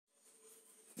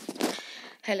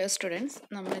Hello students,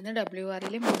 നമ്മൾ ഇന്ന്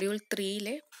WRE module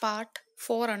 3 part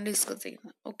 4 ആണ് ഡിസ്കസ്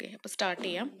ചെയ്യുന്നത്. ഓക്കെ, അപ്പോൾ സ്റ്റാർട്ട്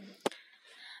ചെയ്യാം.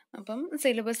 അപ്പം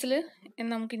സിലബസിൽ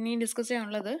നമുക്ക് ഇനി ഡിസ്കസ്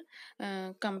ചെയ്യാനുള്ളത്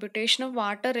കമ്പ്യൂട്ടേഷൻ ഓഫ്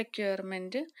വാട്ടർ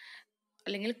റിക്വയർമെൻറ്റ്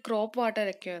അല്ലെങ്കിൽ ക്രോപ്പ് വാട്ടർ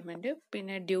റിക്വയർമെൻറ്റ്,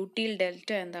 പിന്നെ ഡ്യൂട്ടിയിൽ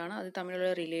ഡെൽറ്റ എന്താണ്, അത്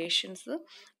തമ്മിലുള്ള റിലേഷൻസ്,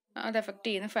 അത് എഫക്റ്റ്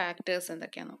ചെയ്യുന്ന ഫാക്ടേഴ്സ്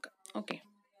എന്തൊക്കെയാണെന്ന് നോക്കാം. ഓക്കെ,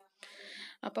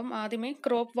 അപ്പം ആദ്യമേ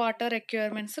ക്രോപ്പ് വാട്ടർ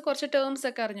റിക്വയർമെൻറ്റ്സ് കുറച്ച് ടേംസ്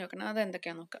ഒക്കെ അറിഞ്ഞു വെക്കണം. അത്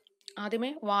എന്തൊക്കെയാണെന്ന് നോക്കാം. ആദ്യമേ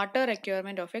water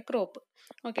requirement of A crop.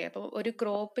 Okay, അപ്പോൾ ഒരു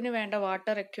ക്രോപ്പിന് വേണ്ട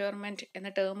വാട്ടർ റിക്വയർമെൻറ്റ് എന്ന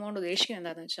ടേം കൊണ്ട് ഉദ്ദേശിക്കുന്നത്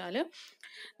എന്താണെന്ന് വെച്ചാൽ,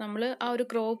 നമ്മൾ ആ ഒരു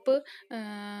ക്രോപ്പ്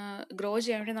ഗ്രോ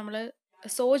ചെയ്യാൻ വേണ്ടി നമ്മൾ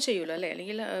സോ ചെയ്യുമല്ലോ അല്ലേ,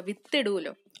 അല്ലെങ്കിൽ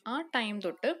വിത്തിടുമല്ലോ, ആ ടൈം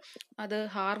തൊട്ട് അത്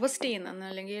ഹാർവെസ്റ്റ് ചെയ്യുന്ന,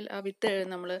 അല്ലെങ്കിൽ ആ വിത്ത്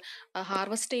നമ്മൾ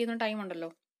ഹാർവെസ്റ്റ് ചെയ്യുന്ന ടൈം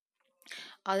ഉണ്ടല്ലോ,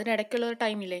 അതിനിടയ്ക്കുള്ള ഒരു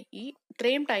ടൈമില്ലേ, ഈ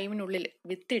ഇത്രയും ടൈമിനുള്ളിൽ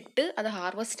വിത്തിട്ട് അത്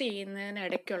ഹാർവെസ്റ്റ്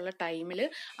ചെയ്യുന്നതിനിടയ്ക്കുള്ള ടൈമിൽ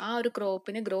ആ ഒരു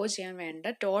ക്രോപ്പിന് ഗ്രോ ചെയ്യാൻ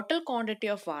വേണ്ട ടോട്ടൽ ക്വാണ്ടിറ്റി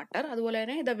ഓഫ് വാട്ടർ, അതുപോലെ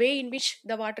തന്നെ the way in which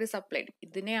the water is supplied,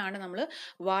 ഇതിനെയാണ് നമ്മൾ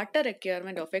water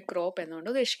requirement of A crop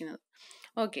എന്നുകൊണ്ട് ഉദ്ദേശിക്കുന്നത്.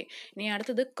 ഓക്കെ, ഇനി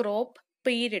അടുത്തത് crop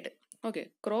period. Okay,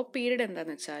 crop period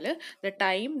എന്താണെന്ന് വെച്ചാൽ the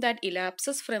time that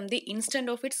ഇലാപ്സസ് from the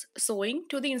instant of its sowing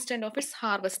to the instant of its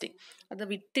harvesting. അത്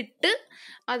വിത്തിട്ട്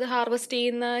അത് ഹാർവെസ്റ്റ്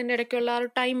ചെയ്യുന്നതിൻ്റെ ഇടയ്ക്കുള്ള ആ ഒരു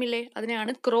ടൈമില്ലേ,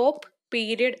 അതിനെയാണ് ക്രോപ്പ്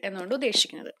പീരിയഡ് എന്നുകൊണ്ട്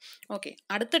ഉദ്ദേശിക്കുന്നത്. ഓക്കെ,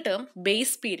 അടുത്ത term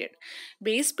base period.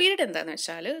 Base period എന്താണെന്ന്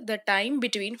വെച്ചാൽ the time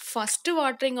between first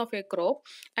watering of A crop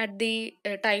at the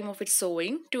time of its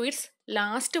sowing to its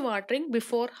last watering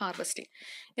before harvesting.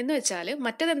 എന്ന് വെച്ചാൽ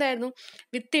മറ്റേതെന്തായിരുന്നു,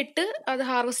 വിത്തിട്ട് അത്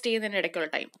ഹാർവെസ്റ്റ് ചെയ്യുന്നതിൻ്റെ ഇടയ്ക്കുള്ള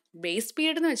ടൈം. ബേസ്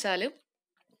പീരീഡ് എന്ന് വെച്ചാൽ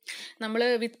നമ്മൾ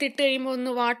വിത്തിട്ട് കഴിയുമ്പോൾ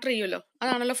ഒന്ന് വാട്ടർ ചെയ്യുമല്ലോ,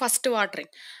 അതാണല്ലോ ഫസ്റ്റ്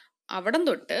വാട്ടറിങ്. അവിടം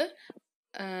തൊട്ട്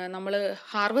നമ്മൾ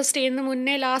ഹാർവെസ്റ്റ് ചെയ്യുന്ന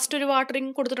മുന്നേ ലാസ്റ്റ് ഒരു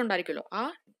വാട്ടറിങ് കൊടുത്തിട്ടുണ്ടായിരിക്കുമല്ലോ, ആ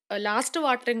ലാസ്റ്റ്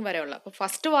വാട്ടറിങ് വരെയുള്ള, അപ്പോൾ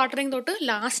ഫസ്റ്റ് വാട്ടറിങ് തൊട്ട്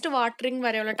ലാസ്റ്റ് വാട്ടറിങ്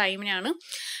വരെയുള്ള ടൈമിനാണ്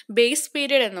ബേസ്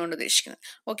പീരീഡ് എന്നുകൊണ്ട് ഉദ്ദേശിക്കുന്നത്.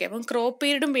 ഓക്കെ, അപ്പം ക്രോപ്പ്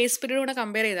പീരീഡും ബേസ് പീരീഡും കൂടെ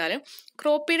കമ്പയർ ചെയ്താൽ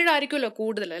ക്രോപ്പ് പീരീഡ് ആയിരിക്കുമല്ലോ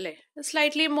കൂടുതൽ അല്ലേ,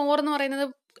 സ്ലൈറ്റ്ലി മോർ എന്ന് പറയുന്നത്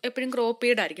എപ്പോഴും ക്രോപ്പ്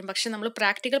പീരീഡ് ആയിരിക്കും. പക്ഷെ നമ്മൾ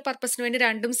പ്രാക്ടിക്കൽ പർപ്പസിന് വേണ്ടി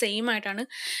രണ്ടും സെയിം ആയിട്ടാണ്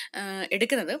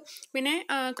എടുക്കുന്നത്. പിന്നെ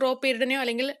ക്രോപ്പ് പീരീഡിനെയോ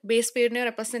അല്ലെങ്കിൽ ബേസ് പീരീഡിനെയോ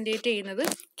റെപ്രസെൻറ്റേറ്റ് ചെയ്യുന്നത്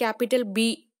capital B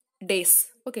days.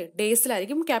 Okay,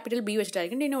 ഡേയ്സിലായിരിക്കും capital B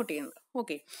വെച്ചിട്ടായിരിക്കും ഡിനോട്ട് ചെയ്യുന്നത്.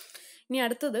 ഓക്കെ, ഇനി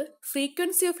അടുത്തത്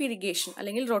ഫ്രീക്വൻസി ഓഫ് ഇറിഗേഷൻ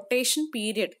അല്ലെങ്കിൽ റൊട്ടേഷൻ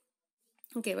പീരിയഡ്.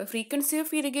 ഓക്കെ, അപ്പോൾ ഫ്രീക്വൻസി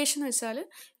ഓഫ് ഇറിഗേഷൻ എന്ന് വെച്ചാൽ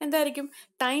എന്തായിരിക്കും,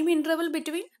 time interval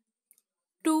between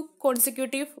two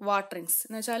consecutive വാട്ടറിങ്സ്.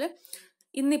 എന്ന് വെച്ചാൽ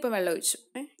ഇന്നിപ്പോൾ വെള്ളം ഒഴിച്ചു,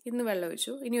 ഇന്ന് വെള്ളം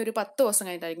ഒഴിച്ചു, ഇനി ഒരു 10 ദിവസം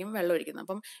കഴിഞ്ഞിട്ടായിരിക്കും വെള്ളം ഒഴിക്കുന്നത്.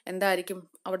 അപ്പം എന്തായിരിക്കും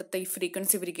അവിടുത്തെ ഈ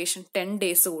ഫ്രീക്വൻസി ഓഫ് ഇറിഗേഷൻ 10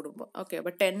 ഡേയ്സ് കൂടുമ്പോൾ. ഓക്കെ,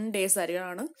 അപ്പോൾ 10 ഡേയ്സ്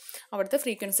ആയിരിക്കണം അവിടുത്തെ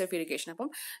ഫ്രീക്വൻസി ഓഫ് ഇറിഗേഷൻ. അപ്പം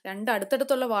രണ്ട്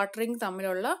അടുത്തടുത്തുള്ള വാട്ടറിങ്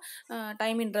തമ്മിലുള്ള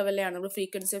ടൈം ഇൻ്റർവെല്ലാണ് നമ്മൾ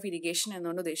ഫ്രീക്വൻസി ഓഫ് ഇറിഗേഷൻ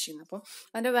എന്നുകൊണ്ട് ഉദ്ദേശിക്കുന്നത്. അപ്പം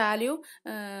അതിൻ്റെ വാല്യൂ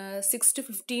 6 to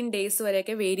 15 ഡേയ്സ്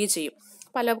വരെയൊക്കെ വേരി ചെയ്യും.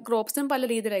 പല ക്രോപ്സിനും പല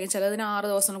രീതിയിലായിരിക്കും. ചിലതിന് 6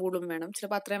 ദിവസം കൂടുമ്പോൾ വേണം,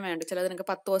 ചിലപ്പോൾ അത്രയും വേണ്ട, ചിലതിനൊക്കെ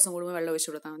 10 ദിവസം കൂടുമ്പോൾ വെള്ളം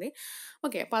ഒഴിച്ചു കൊടുത്താൽ മതി.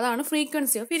 ഓക്കെ, അപ്പോൾ അതാണ്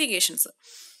ഫ്രീക്വൻസി ഓഫ് ഇറിഗേഷൻസ്.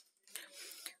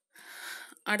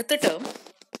 അടുത്ത ടേം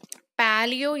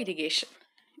പാലിയോ ഇറിഗേഷൻ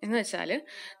എന്ന് വെച്ചാൽ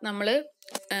നമ്മൾ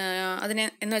അതിനെ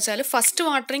എന്ന് വെച്ചാൽ first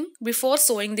watering before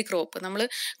sowing the crop. നമ്മൾ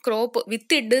ക്രോപ്പ്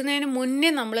വിത്ത് ഇടുന്നതിന് മുന്നേ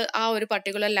നമ്മൾ ആ ഒരു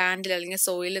പർട്ടിക്കുലർ ലാൻഡിൽ അല്ലെങ്കിൽ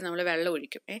സോയിലിൽ നമ്മൾ വെള്ളം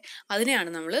ഒഴിക്കും. അതിനെയാണ്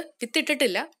നമ്മൾ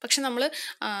വിത്തിട്ടിട്ടില്ല, പക്ഷെ നമ്മൾ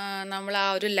ആ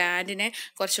ഒരു ലാൻഡിനെ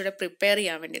കുറച്ചുകൂടെ പ്രിപ്പയർ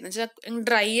ചെയ്യാൻ വേണ്ടി, എന്ന് വെച്ചാൽ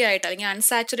ഡ്രൈ ആയിട്ട് അല്ലെങ്കിൽ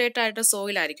അൺസാച്ചുറേറ്റഡ് ആയിട്ട്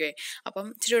സോയിലായിരിക്കുമേ, അപ്പം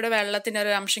ഇച്ചിരി കൂടെ വെള്ളത്തിൻ്റെ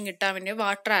ഒരു അംശം കിട്ടാൻ വേണ്ടി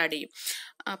വാട്ടർ ആഡ് ചെയ്യും.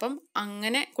 അപ്പം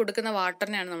അങ്ങനെ കൊടുക്കുന്ന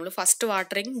വാട്ടറിനെയാണ് നമ്മൾ first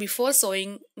watering before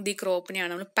sowing the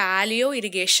ക്രോപ്പിനെയാണ് നമ്മൾ പാലിയോ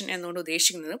ഇറിഗേഷൻ എന്നുകൊണ്ട്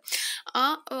ഉദ്ദേശിക്കുന്നത്. ആ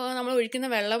നമ്മൾ ഒഴിക്കുന്ന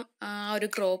വെള്ളം ആ ഒരു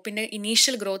ക്രോപ്പിൻ്റെ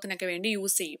ഇനീഷ്യൽ ഗ്രോത്തിനൊക്കെ വേണ്ടി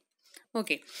യൂസ് ചെയ്യും.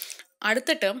 ഓക്കെ,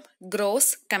 അടുത്ത ടേം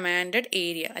ഗ്രോസ് കമാൻഡഡ്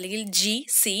ഏരിയ അല്ലെങ്കിൽ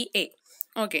GCA.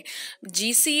 ഓക്കെ,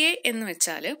 GCA എന്ന്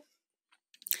വെച്ചാൽ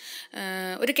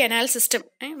ഒരു കനാൽ സിസ്റ്റം,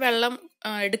 വെള്ളം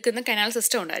എടുക്കുന്ന കനാൽ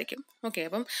സിസ്റ്റം ഉണ്ടായിരിക്കും. ഓക്കെ,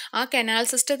 അപ്പം ആ കനാൽ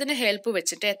സിസ്റ്റത്തിൻ്റെ ഹെൽപ്പ്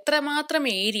വെച്ചിട്ട് എത്രമാത്രം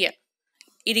ഏരിയ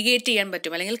ഇറിഗേറ്റ് ചെയ്യാൻ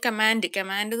പറ്റും, അല്ലെങ്കിൽ കമാൻഡ്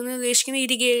എന്ന് ഉദ്ദേശിക്കുന്ന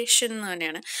ഇറിഗേഷൻ എന്ന്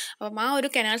തന്നെയാണ്. അപ്പം ആ ഒരു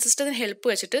കനാൽ സിസ്റ്റത്തിന് ഹെൽപ്പ്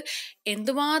വെച്ചിട്ട്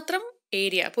എന്തുമാത്രം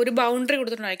ഏരിയ, അപ്പോൾ ഒരു ബൗണ്ടറി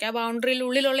കൊടുത്തിട്ടുണ്ടായിരിക്കും, ആ ബൗണ്ടറിയിൽ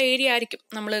ഉള്ളിലുള്ള ഏരിയ ആയിരിക്കും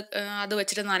നമ്മൾ അത്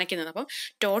വെച്ചിട്ട് നനയ്ക്കുന്നത്. അപ്പം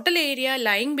total area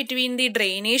lying between the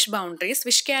drainage boundaries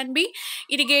which can be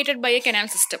irrigated by A canal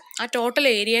system. ആ ടോട്ടൽ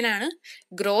ഏരിയനാണ്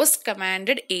ഗ്രോസ്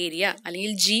കമാൻഡഡ് ഏരിയ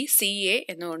അല്ലെങ്കിൽ GCA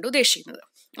എന്നുകൊണ്ട് ഉദ്ദേശിക്കുന്നത്.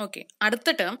 ഓക്കെ,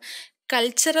 അടുത്ത term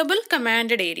culturable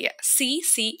commanded area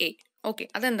CCA. Okay,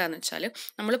 അതെന്താണെന്ന് വെച്ചാൽ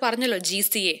നമ്മൾ പറഞ്ഞല്ലോ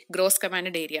GCA ഗ്രോസ്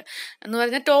കമാൻഡഡ് ഏരിയ എന്ന്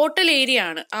പറഞ്ഞാൽ ടോട്ടൽ ഏരിയ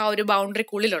ആണ് ആ ഒരു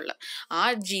ബൗണ്ടറിക്കുള്ളിലുള്ള. ആ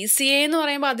GCA എന്ന്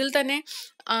പറയുമ്പോൾ അതിൽ തന്നെ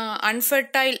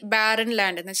അൺഫെർട്ടൈൽ ബാരൻ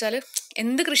ലാൻഡ് എന്ന് വെച്ചാൽ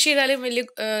എന്ത് കൃഷി ചെയ്താലും വലിയ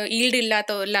ഈൽഡ്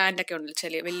ഇല്ലാത്ത ലാൻഡൊക്കെ ഉണ്ട്,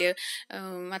 ചില വലിയ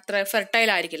അത്ര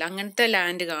ഫെർട്ടൈൽ ആയിരിക്കില്ല, അങ്ങനത്തെ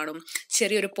ലാൻഡ് കാണും,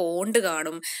 ചെറിയൊരു പോണ്ട്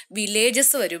കാണും,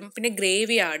 വില്ലേജസ് വരും, പിന്നെ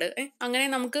ഗ്രേവ് യാർഡ്, അങ്ങനെ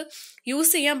നമുക്ക്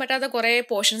യൂസ് ചെയ്യാൻ പറ്റാത്ത കുറേ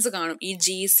പോർഷൻസ് കാണും ഈ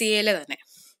GCAയിൽ തന്നെ.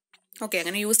 ഓക്കെ,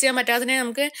 അങ്ങനെ യൂസ് ചെയ്യാൻ പറ്റാത്തതിനെ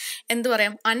നമുക്ക് എന്ത്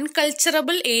പറയാം,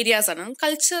 അൺകൾച്ചറബിൾ ഏരിയാസ് ആണ്.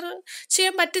 കൾച്ചർ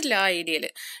ചെയ്യാൻ പറ്റില്ല ആ ഏരിയയിൽ.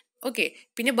 ഓക്കെ.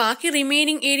 പിന്നെ ബാക്കി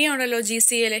റിമൈനിങ് ഏരിയ ഉണ്ടല്ലോ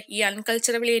GCAയിലെ, ഈ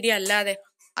അൺകൾച്ചറബിൾ ഏരിയ അല്ലാതെ,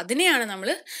 അതിനെയാണ് നമ്മൾ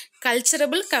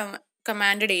കൾച്ചറബിൾ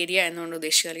കമാൻഡഡ് ഏരിയ എന്നുകൊണ്ട്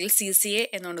ഉദ്ദേശിക്കുന്നത്, അല്ലെങ്കിൽ CCA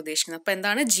എന്നുകൊണ്ട് ഉദ്ദേശിക്കുന്നത്. അപ്പൊ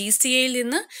എന്താണ്, GCAയിൽ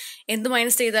നിന്ന് എന്ത്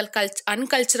മൈനസ് ചെയ്താൽ,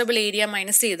 അൺകൾച്ചറബിൾ ഏരിയ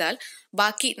മൈനസ് ചെയ്താൽ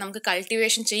ബാക്കി നമുക്ക്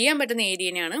കൾട്ടിവേഷൻ ചെയ്യാൻ പറ്റുന്ന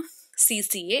ഏരിയനെയാണ്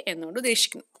CCA എന്നുകൊണ്ട്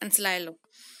ഉദ്ദേശിക്കുന്നത്. മനസ്സിലായല്ലോ.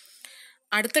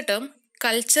 അടുത്ത ടേം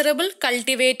കൾച്ചറബിൾ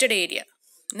കൾട്ടിവേറ്റഡ് ഏരിയ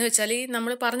എന്ന് വെച്ചാൽ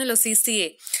നമ്മൾ പറഞ്ഞല്ലോ CCA,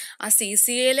 ആ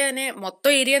CCAയിൽ തന്നെ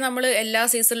മൊത്തം ഏരിയ നമ്മൾ എല്ലാ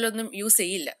സീസണിലൊന്നും യൂസ്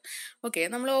ചെയ്യില്ല. ഓക്കെ,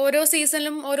 നമ്മൾ ഓരോ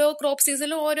സീസണിലും ഓരോ ക്രോപ്പ്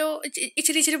സീസണിലും ഓരോ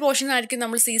ഇച്ചിരി പോർഷൻ ആയിരിക്കും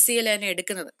നമ്മൾ CCAയിൽ തന്നെ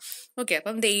എടുക്കുന്നത്. ഓക്കെ,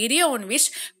 അപ്പം the area on which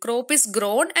crop is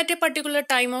grown at A particular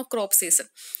time of crop season,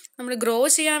 നമ്മൾ ഗ്രോ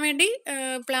ചെയ്യാൻ വേണ്ടി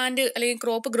പ്ലാന്റ് അല്ലെങ്കിൽ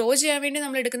ക്രോപ്പ് ഗ്രോ ചെയ്യാൻ വേണ്ടി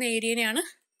നമ്മൾ എടുക്കുന്ന ഏരിയനെയാണ്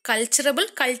കൾച്ചറബിൾ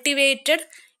കൾട്ടിവേറ്റഡ്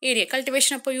ഏരിയ.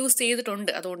 കൾട്ടിവേഷൻ അപ്പോൾ യൂസ്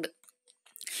ചെയ്തിട്ടുണ്ട് അതുകൊണ്ട്.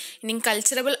 ഇനി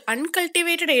കൾച്ചറബിൾ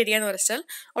അൺകൾട്ടിവേറ്റഡ് ഏരിയ എന്ന് പറഞ്ഞാൽ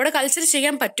അവിടെ കൾച്ചർ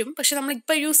ചെയ്യാൻ പറ്റും, പക്ഷെ നമ്മൾ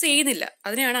ഇപ്പം യൂസ് ചെയ്യുന്നില്ല,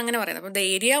 അതിനെയാണ് അങ്ങനെ പറയുന്നത്. അപ്പം the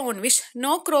area on which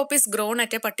no crop is grown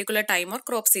at A particular time or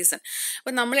crop season.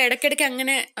 അപ്പം നമ്മൾ ഇടയ്ക്കിടയ്ക്ക്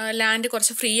അങ്ങനെ ലാൻഡ്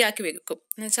കുറച്ച് ഫ്രീ ആക്കി വെക്കും.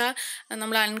 എന്ന് വെച്ചാൽ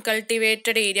നമ്മൾ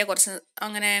അൺകൾട്ടിവേറ്റഡ് ഏരിയ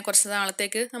കുറച്ച്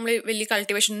നാളത്തേക്ക് നമ്മൾ വലിയ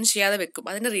കൾട്ടിവേഷൻ ഒന്നും ചെയ്യാതെ വെക്കും.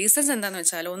 അതിൻ്റെ റീസൺസ് എന്താണെന്ന്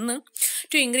വെച്ചാൽ, ഒന്ന്,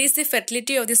 to increase the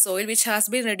fertility of the soil which has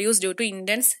been reduce due to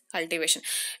intense cultivation.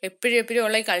 എപ്പോഴും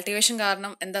ഉള്ള ഈ കൾട്ടിവേഷൻ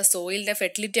കാരണം എന്താ, സോയിലിൻ്റെ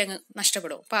ഫെർട്ടിലിറ്റി അങ്ങ്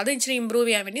നഷ്ടപ്പെടും. അപ്പം അത് ഇച്ചിരി ഇമ്പ്രൂവ്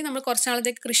ചെയ്യാൻ വേണ്ടി നമ്മൾ കുറച്ച്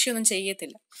നാളത്തേക്ക് കൃഷിയൊന്നും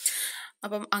ചെയ്യത്തില്ല.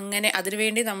 അപ്പം അങ്ങനെ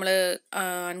അതിനുവേണ്ടി നമ്മൾ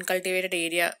അൺകൾട്ടിവേറ്റഡ്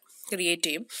ഏരിയ ക്രിയേറ്റ്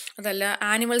ചെയ്യും. അതല്ല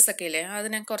ആനിമൽസ് ഒക്കെ ഇല്ലേ,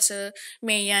 അതിനെ കുറച്ച്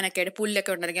മെയ്യാനൊക്കെ ആയിട്ട്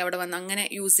പുല്ലൊക്കെ ഉണ്ടെങ്കിൽ അവിടെ വന്ന് അങ്ങനെ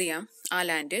യൂസ് ചെയ്യാം ആ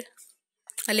ലാൻഡ്.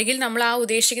 അല്ലെങ്കിൽ നമ്മൾ ആ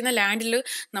ഉദ്ദേശിക്കുന്ന ലാൻഡിൽ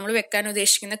നമ്മൾ വെക്കാൻ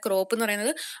ഉദ്ദേശിക്കുന്ന ക്രോപ്പ് എന്ന്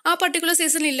പറയുന്നത് ആ പർട്ടിക്കുലർ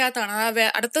സീസണിൽ ഇല്ലാത്തതാണ്,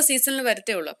 അടുത്ത സീസണിൽ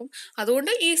വരത്തേ ഉള്ളൂ. അപ്പം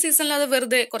അതുകൊണ്ട് ഈ സീസണിൽ അത്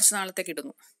വെറുതെ കുറച്ച് നാളത്തേക്ക്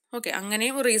ഇടുന്നു. ഓക്കെ,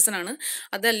 അങ്ങനെയും ഒരു റീസൺ ആണ്.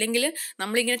 അതല്ലെങ്കിൽ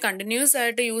നമ്മളിങ്ങനെ കണ്ടിന്യൂസ്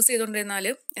ആയിട്ട് യൂസ് ചെയ്തുകൊണ്ടിരുന്നാൽ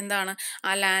എന്താണ്,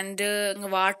 ആ ലാൻഡ്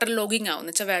വാട്ടർ ലോഗിങ് ആവും.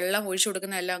 എന്ന് വെച്ചാൽ വെള്ളം ഒഴിച്ചു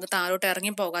കൊടുക്കുന്ന എല്ലാം അങ്ങ് താഴോട്ട്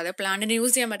ഇറങ്ങി പോകാതെ പ്ലാന്റിന്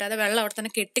യൂസ് ചെയ്യാൻ പറ്റാതെ വെള്ളം അവിടെ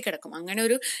തന്നെ കെട്ടിക്കിടക്കും. അങ്ങനെ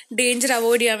ഒരു ഡേഞ്ചർ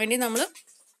അവോയ്ഡ് ചെയ്യാൻ വേണ്ടി നമ്മൾ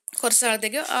കുറച്ച്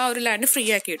നാളത്തേക്ക് ആ ഒരു ലാൻഡ് ഫ്രീ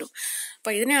ആക്കി ഇടും.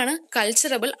 അപ്പോൾ ഇതിനെയാണ്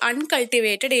കൾച്ചറബിൾ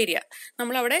അൺകൾട്ടിവേറ്റഡ് ഏരിയ.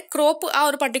 നമ്മളവിടെ ക്രോപ്പ് ആ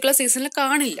ഒരു പർട്ടിക്കുലർ സീസണിൽ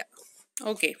കാണില്ല.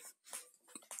 ഓക്കെ,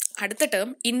 അടുത്ത ടേം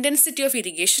ഇൻറ്റൻസിറ്റി ഓഫ്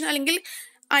ഇറിഗേഷൻ, അല്ലെങ്കിൽ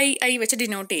ഐ വെച്ച്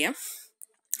ഡിനോട്ട് ചെയ്യാം.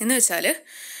 എന്ന് വെച്ചാൽ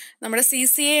നമ്മുടെ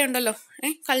CCA ഉണ്ടല്ലോ,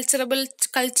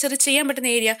 കൾച്ചർ ചെയ്യാൻ പറ്റുന്ന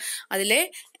ഏരിയ, അതിലെ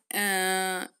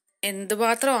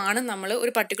എന്തുമാത്രമാണ് നമ്മൾ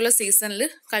ഒരു പർട്ടിക്കുലർ സീസണിൽ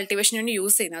കൾട്ടിവേഷന് വേണ്ടി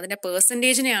യൂസ് ചെയ്യുന്നത്, അതിൻ്റെ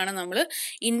പെർസെൻറ്റേജിനെയാണ് നമ്മൾ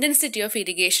ഇൻറ്റൻസിറ്റി ഓഫ്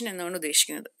ഇറിഗേഷൻ എന്നുകൊണ്ട്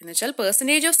ഉദ്ദേശിക്കുന്നത്. എന്ന് വെച്ചാൽ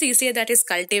percentage of CCA that is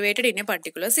cultivated in A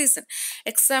particular season.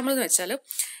 Example എന്ന് വെച്ചാൽ,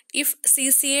 if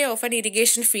CCA of an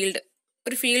irrigation field,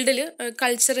 ഒരു ഫീൽഡിൽ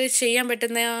കൾച്ചർ ചെയ്യാൻ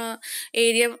പറ്റുന്ന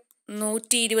ഏരിയ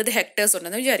 120 ഹെക്ടേഴ്സ്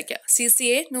ഉണ്ടെന്ന് വിചാരിക്കുക.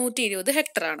 CCA 120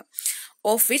 ഹെക്ടർ ആണ്.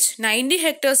 Of which 90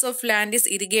 hectares of land is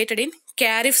irrigated in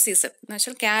kharif season. എന്ന്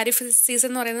വെച്ചാൽ കാരിഫ് സീസൺ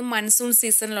എന്ന് പറയുന്നത് മൺസൂൺ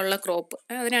സീസണിലുള്ള ക്രോപ്പ്,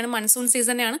 അതിനാണ് മൺസൂൺ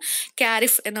സീസണെയാണ്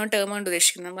കാരിഫ് എന്ന ടേം കൊണ്ട്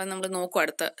ഉദ്ദേശിക്കുന്നത്. നമ്മൾ നോക്കും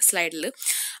അടുത്ത സ്ലൈഡിൽ.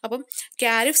 അപ്പം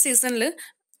കാരിഫ് സീസണിൽ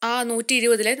ആ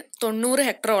 120-ലെ 90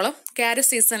 ഹെക്ടറോളം കാരിഫ്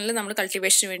സീസണിൽ നമ്മൾ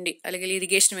കൾട്ടിവേഷന് വേണ്ടി അല്ലെങ്കിൽ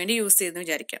ഇറിഗേഷന് വേണ്ടി യൂസ് ചെയ്തെന്ന്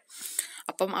വിചാരിക്കാം.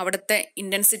 അപ്പം അവിടുത്തെ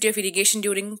intensity of irrigation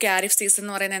during kharif season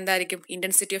എന്ന് പറയുന്നത് എന്തായിരിക്കും?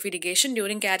 Intensity of irrigation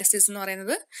during kharif season എന്ന്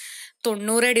പറയുന്നത്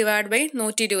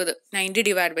 90/120,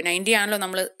 90 ആണല്ലോ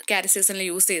നമ്മൾ കാരിഫ് സീസണിൽ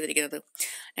യൂസ് ചെയ്തിരിക്കുന്നത്.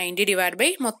 90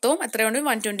 മൊത്തവും എത്രയുണ്ട്?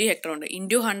 120 ഹെക്ടർ ഉണ്ട്.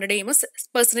 ഇൻറ്റു 100 ചെയ്യുമ്പോൾ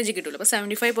പെർസെൻറ്റേജ് കിട്ടുള്ളൂ. അപ്പോൾ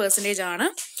 75% ആണ്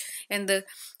എന്ത്,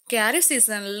 കാരിഫ്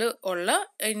സീസണിൽ ഉള്ള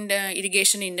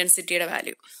ഇറിഗേഷൻ ഇൻറ്റൻസിറ്റിയുടെ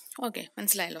വാല്യൂ. ഓക്കെ,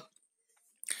 മനസ്സിലായല്ലോ.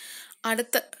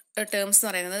 അടുത്ത ടേംസ് എന്ന്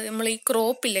പറയുന്നത്, നമ്മൾ ഈ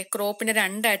ക്രോപ്പിനെ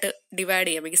രണ്ടായിട്ട് ഡിവൈഡ്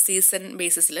ചെയ്യാം ഈ സീസൺ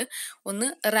ബേസിസിൽ. ഒന്ന്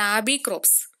റാബി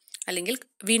ക്രോപ്സ് അല്ലെങ്കിൽ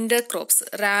വിന്റർ ക്രോപ്സ്.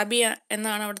 റാബി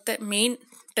എന്നാണ് അവിടുത്തെ മെയിൻ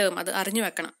ടേം, അത് അറിഞ്ഞു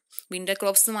വെക്കണം. വിന്റർ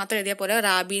ക്രോപ്സ് മാത്രം എഴുതിയാൽ പോലെ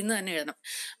റാബി എന്ന് തന്നെ എഴുതണം.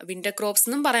 വിന്റർ ക്രോപ്സ്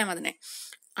എന്നും പറയാം അതിനെ.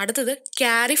 അടുത്തത്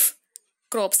കാരിഫ്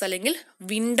ക്രോപ്സ് അല്ലെങ്കിൽ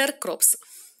winter crops.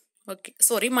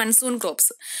 Monsoon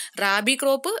crops. Rabi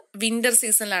crop winter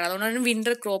സീസണിലാണ്, അതുകൊണ്ടാണ്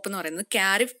വിന്റർ ക്രോപ്പ് എന്ന് പറയുന്നത്.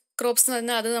 കാരിഫ് ക്രോപ്സ് എന്ന്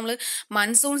പറഞ്ഞാൽ അത് നമ്മൾ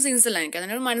മൺസൂൺ സീസണിലായിരിക്കും,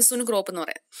 അതിനാണ് മൺസൂൺ ക്രോപ്പ് എന്ന്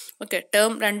പറയാം. ഓക്കെ,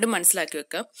 ടേം രണ്ടും മനസ്സിലാക്കി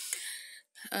വെക്കുക.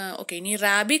 ഓക്കെ, ഇനി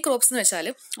റാബി ക്രോപ്സ് എന്ന് വെച്ചാൽ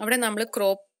അവിടെ നമ്മൾ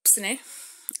ക്രോപ്സിനെ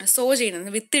സോ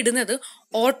ചെയ്യുന്നത്, വിത്തിടുന്നത്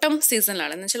ഓട്ടം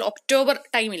സീസണിലാണ്. എന്ന് വെച്ചാൽ ഒക്ടോബർ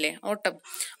ടൈമില്ലേ, ഓട്ടം,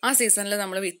 ആ സീസണിൽ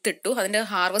നമ്മൾ വിത്തിട്ടു. അതിൻ്റെ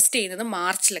ഹാർവെസ്റ്റ് ചെയ്യുന്നത്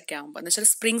മാർച്ചിലൊക്കെ ആകുമ്പോൾ, എന്ന് വെച്ചാൽ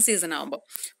സ്പ്രിംഗ് സീസൺ ആകുമ്പോൾ.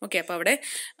 ഓക്കെ, അപ്പോൾ അവിടെ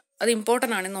അത്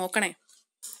ഇമ്പോർട്ടൻ്റ് ആണ്, നോക്കണേ.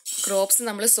 ക്രോപ്സ്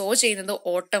നമ്മൾ സോ ചെയ്യുന്നത്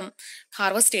ഓട്ടം,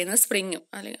 ഹാർവെസ്റ്റ് ചെയ്യുന്നത് സ്പ്രിങ്ങും,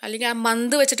 അല്ലെങ്കിൽ ആ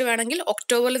മന്ത് വെച്ചിട്ട് വേണമെങ്കിൽ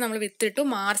ഒക്ടോബറിൽ നമ്മൾ വിത്തിട്ടു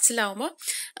മാർച്ചിലാവുമ്പോൾ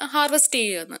ഹാർവെസ്റ്റ്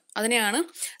ചെയ്യുമെന്ന്. അതിനെയാണ്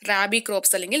റാബി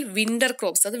ക്രോപ്സ് അല്ലെങ്കിൽ വിന്റർ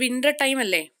ക്രോപ്സ്. അത് വിന്റർ ടൈം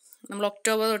അല്ലേ, നമ്മൾ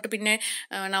ഒക്ടോബർ തൊട്ട് പിന്നെ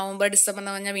നവംബർ ഡിസംബർ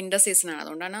എന്ന് പറഞ്ഞാൽ വിൻ്റർ സീസണാണ്,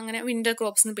 അതുകൊണ്ടാണ് അങ്ങനെ വിൻ്റർ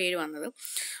ക്രോപ്സ് എന്ന് പേര് വന്നത്.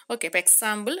 ഓക്കെ, അപ്പോൾ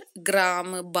example gram,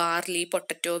 barley,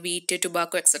 potato, wheat,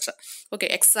 tobacco etcetera. Okay,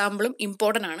 എക്സാമ്പിളും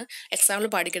important ആണ്. എക്സാമ്പിൾ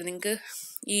പഠിക്കണം. നിങ്ങൾക്ക്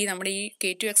ഈ നമ്മുടെ ഈ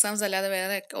K2 എക്സാംസ് അല്ലാതെ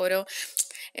വേറെ ഓരോ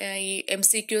ഈ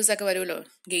MCQs ഒക്കെ വരുമല്ലോ,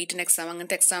 ഗേറ്റിന് എക്സാം,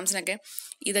 അങ്ങനത്തെ എക്സാംസിനൊക്കെ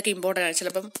ഇതൊക്കെ ഇമ്പോർട്ടൻ്റ് ആണ്.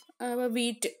 ചിലപ്പം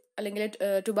വീറ്റ് അല്ലെങ്കിൽ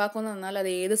ടുബാക്കോ എന്ന് പറഞ്ഞാൽ അത്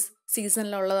ഏത്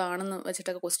സീസണിലുള്ളതാണെന്ന്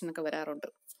വെച്ചിട്ടൊക്കെ ക്വസ്റ്റ്യൻ ഒക്കെ വരാറുണ്ട്.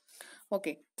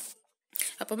 ഓക്കെ,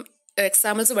 അപ്പം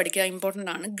എക്സാമ്പിൾസ് പഠിക്കുക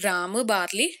ഇമ്പോർട്ടൻ്റ് ആണ്. Gram,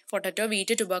 barley, potato,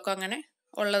 wheat, tobacco അങ്ങനെ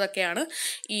ഉള്ളതൊക്കെയാണ്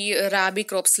ഈ റാബി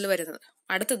ക്രോപ്സിൽ വരുന്നത്.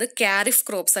 അടുത്തത് കാരിഫ്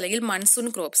ക്രോപ്സ് അല്ലെങ്കിൽ മൺസൂൺ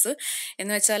ക്രോപ്സ്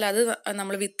എന്ന് വെച്ചാൽ അത്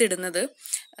നമ്മൾ വിത്തിടുന്നത്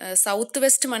സൗത്ത്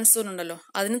വെസ്റ്റ് മൺസൂൺ ഉണ്ടല്ലോ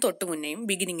അതിന് തൊട്ട് മുന്നേയും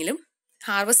ബിഗിനിങ്ങിലും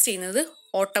ഹാർവെസ്റ്റ് ചെയ്യുന്നത്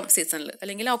ഓട്ടം സീസണിൽ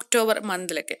അല്ലെങ്കിൽ ഒക്ടോബർ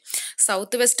മന്തിലൊക്കെ.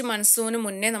 സൗത്ത് വെസ്റ്റ് മൺസൂന്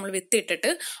മുന്നേ നമ്മൾ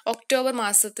വിത്തിട്ടിട്ട് ഒക്ടോബർ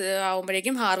മാസത്തിൽ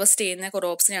ആകുമ്പോഴേക്കും ഹാർവെസ്റ്റ് ചെയ്യുന്ന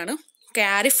ക്രോപ്സിനെയാണ്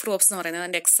കാരിഫ് ക്രോപ്സ് എന്ന് പറയുന്നത്.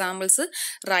 അതിൻ്റെ examples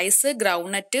rice,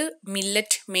 groundnut,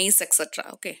 millet, maze etcetera.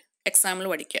 Okay, example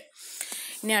പഠിക്കുക.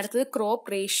 ഇനി അടുത്തത്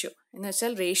ക്രോപ്പ് റേഷ്യോ എന്ന്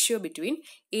വെച്ചാൽ ratio between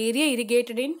area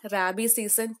irrigated in rabi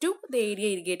season two the area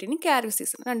irrigated in kharif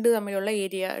season, രണ്ട് തമ്മിലുള്ള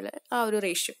ഏരിയയുടെ ആ ഒരു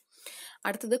റേഷ്യോ.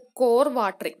 അടുത്തത് കോർ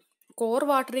വാട്ടറിങ്. കോർ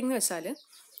വാട്ടറിങ് എന്ന് വെച്ചാൽ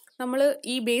നമ്മൾ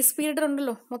ഈ ബേസ് പീരീഡ്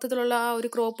ഉണ്ടല്ലോ മൊത്തത്തിലുള്ള ആ ഒരു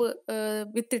ക്രോപ്പ്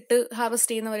വിത്തിട്ട്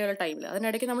ഹാർവെസ്റ്റ് ചെയ്യുന്ന വരെയുള്ള ടൈമിൽ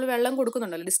അതിനിടയ്ക്ക് നമ്മൾ വെള്ളം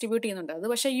കൊടുക്കുന്നുണ്ടല്ലോ, ഡിസ്ട്രിബ്യൂട്ട് ചെയ്യുന്നുണ്ട്. അത്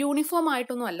പക്ഷേ യൂണിഫോം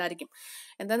ആയിട്ടൊന്നും അല്ലായിരിക്കും.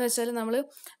 എന്താണെന്ന് വെച്ചാൽ നമ്മൾ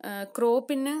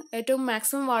ക്രോപ്പിന് ഏറ്റവും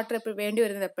മാക്സിമം വാട്ടർ വേണ്ടി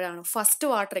വരുന്നത് എപ്പോഴാണ്? ഫസ്റ്റ്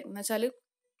വാട്ടറിങ് എന്ന് വെച്ചാൽ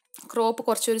ക്രോപ്പ്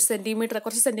കുറച്ച് സെൻറ്റിമീറ്റർ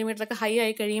ഒക്കെ ഹൈ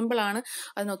ആയി കഴിയുമ്പോഴാണ്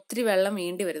അതിന് ഒത്തിരി വെള്ളം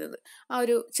വേണ്ടി വരുന്നത്. ആ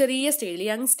ഒരു ചെറിയ സ്റ്റേജിൽ,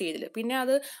 യങ് സ്റ്റേജിൽ. പിന്നെ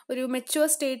അത് ഒരു മെച്യൂർ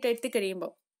സ്റ്റേറ്റ്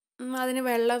എത്തിക്കഴിയുമ്പോൾ അതിന്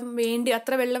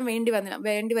അത്ര വെള്ളം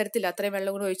വേണ്ടി വരത്തില്ല. അത്രയും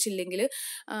വെള്ളം കൂടെ ഒഴിച്ചില്ലെങ്കിൽ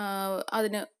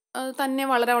അതിന് തന്നെ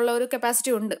വളരാനുള്ള ഒരു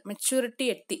കപ്പാസിറ്റി ഉണ്ട്, മെച്യൂരിറ്റി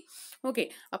എത്തി. ഓക്കെ,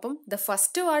 അപ്പം the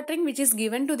first watering which is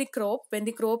given to the crop when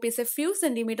the crop is A few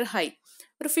centimetre high.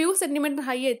 ഒരു ഫ്യൂ സെൻറ്റിമീറ്റർ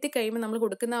ഹൈ എത്തിക്കഴിയുമ്പോൾ നമ്മൾ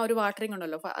കൊടുക്കുന്ന ആ ഒരു വാട്ടറിങ്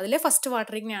ഉണ്ടല്ലോ, അതിലെ ഫസ്റ്റ്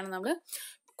വാട്ടറിങ്ങിനെയാണ് നമ്മൾ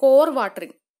കോർ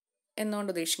വാട്ടറിങ്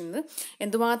എന്നുകൊണ്ട് ഉദ്ദേശിക്കുന്നത്.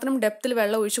 എന്തുമാത്രം ഡെപ്തിൽ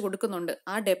വെള്ളം ഒഴിച്ച് കൊടുക്കുന്നുണ്ട്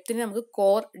ആ ഡെപ്തിന് നമുക്ക്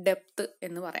കോർ ഡെപ്ത്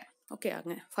എന്ന് പറയാം. ഓക്കെ,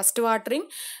 അങ്ങനെ first watering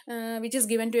which is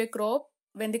given to A crop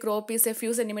when the crop is A few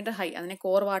centimetre high, അതിനെ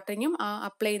കോർ വാട്ടറിങ്ങും ആ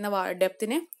അപ്ലൈ ചെയ്യുന്ന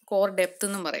ഡെപ്തിനെ കോർ ഡെപ്ത്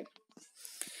എന്നും പറയും.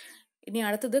 ഇനി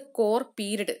അടുത്തത് കോർ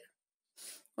പീരീഡ്.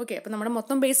 ഓക്കെ, അപ്പം നമ്മുടെ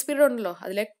മൊത്തം ബേസ് പീരീഡ് ഉണ്ടല്ലോ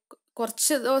അതിലെ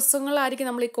കുറച്ച് ദിവസങ്ങളായിരിക്കും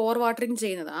നമ്മൾ ഈ കോർ വാട്ടറിങ്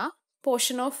ചെയ്യുന്നത്. ആ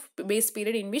portion of base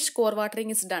period in which core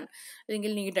watering is done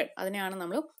അല്ലെങ്കിൽ നീഡഡ്, അതിനെയാണ്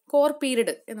നമ്മൾ കോർ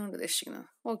പീരീഡ് എന്നുകൊണ്ട് ഉദ്ദേശിക്കുന്നത്.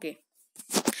 ഓക്കെ,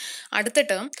 അടുത്ത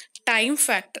term time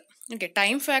factor. Okay,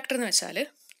 time factor എന്ന് വെച്ചാൽ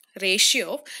ratio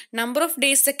of number of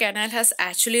days the canal has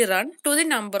actually run to the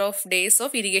number of days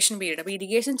of irrigation period. അപ്പോൾ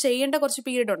irrigation ചെയ്യേണ്ട കുറച്ച്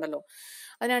പീരീഡ് ഉണ്ടല്ലോ,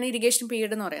 അതിനാണ് ഇറിഗേഷൻ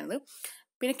പീരീഡ് എന്ന് പറയുന്നത്.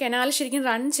 പിന്നെ കനാൽ ശരിക്കും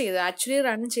ആക്ച്വലി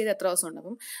റൺ ചെയ്ത് എത്ര ദിവസം ഉണ്ട്?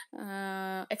 അപ്പം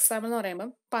എക്സാമ്പിൾ എന്ന് പറയുമ്പം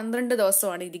 12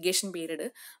 ദിവസമാണ് ഇറിഗേഷൻ പീരീഡ്,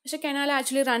 പക്ഷെ കനാൽ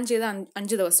ആക്ച്വലി റൺ ചെയ്ത്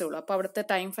 5 ദിവസമേ ഉള്ളൂ. അപ്പോൾ അവിടുത്തെ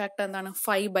ടൈം ഫാക്ടർ എന്താണ്?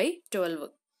 5/12.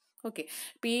 ഓക്കെ,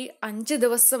 ഇപ്പം ഈ 5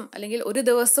 ദിവസം അല്ലെങ്കിൽ ഒരു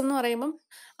ദിവസം എന്ന് പറയുമ്പം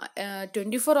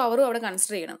 24 hours അവിടെ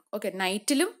കൺസിഡർ ചെയ്യണം. Okay,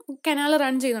 നൈറ്റിലും canal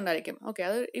run ചെയ്യുന്നുണ്ടായിരിക്കും. ഓക്കെ,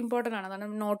 അത് ഇമ്പോർട്ടൻ്റ് ആണ്. അതാണ്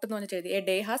നോട്ട് എന്ന് പറഞ്ഞിട്ട് എഴുതി, എ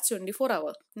ഡേ ഹാസ് 24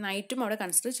 hours, നൈറ്റും അവിടെ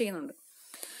കൺസിഡർ ചെയ്യുന്നുണ്ട്.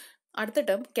 അടുത്ത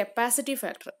ടേം കപ്പാസിറ്റി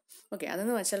ഫാക്ടർ. ഓക്കെ,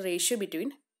 അതെന്ന് വെച്ചാൽ റേഷ്യോ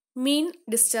ബിറ്റ്വീൻ മീൻ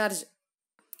ഡിസ്ചാർജ്,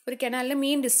 ഒരു കനാലിലെ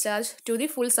മീൻ discharge to the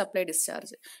full supply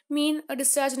discharge. Mean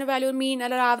ഡിസ്ചാർജിൻ്റെ value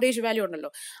അല്ലെങ്കിൽ ആവറേജ് വാല്യൂ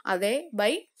ഉണ്ടല്ലോ, അതേ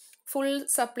ബൈ ഫുൾ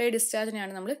സപ്ലൈ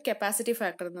ഡിസ്ചാർജിനെയാണ് നമ്മൾ കപ്പാസിറ്റി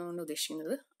ഫാക്ടർ എന്നുകൊണ്ട്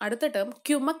ഉദ്ദേശിക്കുന്നത്. അടുത്ത ടേം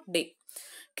ക്യുമക് ഡേ.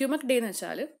 ക്യുമക് ഡേ എന്ന്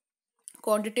വെച്ചാൽ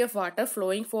quantity of water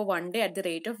flowing four 1 day at the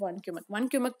rate of 1 cubic. 1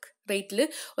 cubic റേറ്റിൽ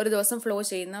ഒരു ദിവസം ഫ്ലോ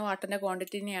ചെയ്യുന്ന വാട്ടറിൻ്റെ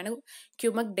ക്വാണ്ടിറ്റിനെയാണ്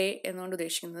ക്യുമക് ഡേ എന്നുകൊണ്ട്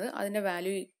ഉദ്ദേശിക്കുന്നത്. അതിൻ്റെ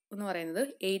വാല്യൂ എന്ന് പറയുന്നത്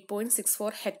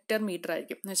 8.64 ഹെക്ടർ മീറ്റർ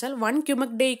ആയിരിക്കും. എന്ന് വെച്ചാൽ 1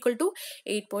 cubic day equal to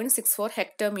 8.64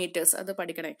 hectare metres. അത്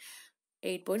പഠിക്കണേ,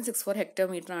 8.64 ഹെക്ടർ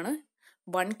മീറ്റർ ആണ്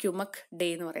 1 cubic ഡേ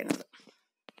എന്ന് പറയുന്നത്.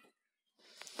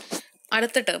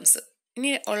 അടുത്ത ടേംസ് ഇനി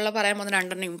പറയാൻ പോകുന്ന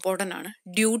 2 ഇമ്പോർട്ടൻ്റ് ആണ്,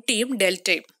 ഡ്യൂട്ടിയും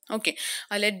ഡെൽറ്റയും. ഓക്കെ,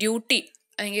 അതിലെ ഡ്യൂട്ടി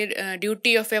അല്ലെങ്കിൽ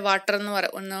ഡ്യൂട്ടി ഓഫ് എ വാട്ടർ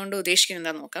എന്നുകൊണ്ട് ഉദ്ദേശിക്കുന്നത്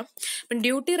എന്താണെന്ന് നോക്കാം. അപ്പം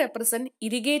duty represent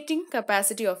ഇറിഗേറ്റിംഗ്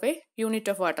capacity of A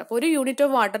unit of water. അപ്പോൾ ഒരു യൂണിറ്റ്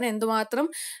ഓഫ് വാട്ടറിന് എന്തുമാത്രം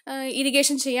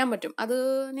ഇറിഗേഷൻ ചെയ്യാൻ പറ്റും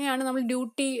അതിനെയാണ് നമ്മൾ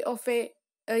duty of A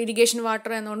irrigation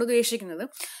water എന്നുകൊണ്ട് ഉദ്ദേശിക്കുന്നത്.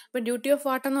 അപ്പം ഡ്യൂട്ടി ഓഫ്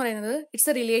വാട്ടർ എന്ന് പറയുന്നത്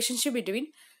it's A relationship between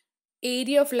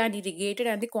area of land irrigated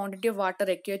and the quantity of water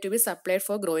required to B supplied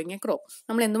four growing A crop.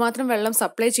 നമ്മൾ എന്തുമാത്രം വെള്ളം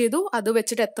സപ്ലൈ ചെയ്തു, അത്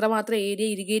വെച്ചിട്ട് എത്രമാത്രം ഏരിയ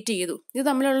ഇറിഗേറ്റ് ചെയ്തു, ഇത്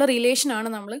തമ്മിലുള്ള റിലേഷനാണ്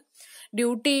നമ്മൾ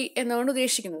ഡ്യൂട്ടി എന്നുകൊണ്ട്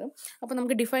ഉദ്ദേശിക്കുന്നത്. അപ്പോൾ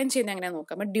നമുക്ക് ഡിഫൈൻ ചെയ്യുന്നത് എങ്ങനെയാണെന്ന്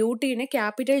നോക്കാം. അപ്പോൾ ഡ്യൂട്ടീനെ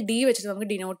ക്യാപിറ്റൽ ഡി വെച്ചിട്ട് നമുക്ക്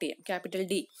ഡിനോട്ട് ചെയ്യാം, ക്യാപിറ്റൽ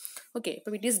ഡി. ഓക്കെ,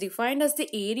 അപ്പോൾ it is defined as the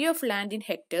area of land in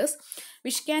hectares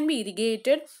which can be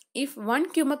irrigated if 1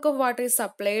 cubic of water is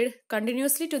supplied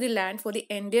continuously to the land for the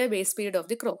entire base period of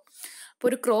the crop. അപ്പോൾ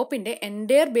ഒരു ക്രോപ്പിൻ്റെ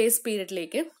entire base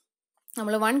പീരീഡിലേക്ക്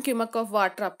നമ്മൾ 1 ക്യൂമക് of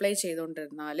water apply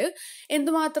ചെയ്തുകൊണ്ടിരുന്നാൽ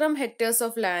എന്തുമാത്രം hectares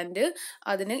of land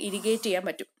അതിന് irrigate ചെയ്യാൻ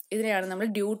പറ്റും. ഇതിനെയാണ് നമ്മൾ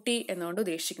duty എന്നുകൊണ്ട്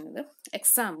ഉദ്ദേശിക്കുന്നത്.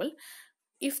 Example,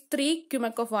 if 3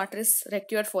 ക്യൂമക് of water is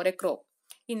required for A crop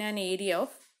in an area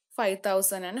of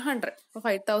 5100. അപ്പോൾ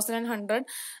 5100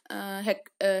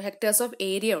 ഹെക്ടേഴ്സ് ഓഫ്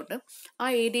ഏരിയ ഉണ്ട്. ആ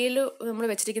ഏരിയയിൽ നമ്മൾ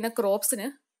വെച്ചിരിക്കുന്ന ക്രോപ്സിന്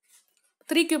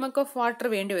 3 ക്യൂമക് ഓഫ് വാട്ടർ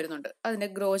വേണ്ടി വരുന്നുണ്ട് അതിനെ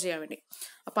ഗ്രോ ചെയ്യാൻ വേണ്ടി.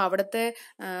 അപ്പോൾ അവിടുത്തെ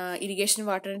ഇറിഗേഷൻ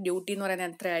വാട്ടറിൻ്റെ ഡ്യൂട്ടി എന്ന്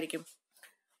പറയുന്നത് എത്രയായിരിക്കും?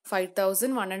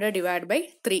 5100 ഡിവൈഡ് ബൈ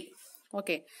 3.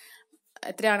 ഓക്കെ,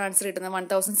 എത്രയാണ് ആൻസർ കിട്ടുന്നത്?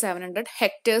 1700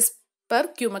 ഹെക്ടേഴ്സ് പെർ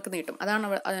ക്യൂമക് എന്ന് കിട്ടും. അതാണ്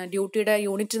ഡ്യൂട്ടിയുടെ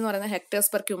യൂണിറ്റ് എന്ന് പറയുന്നത് ഹെക്ടേഴ്സ്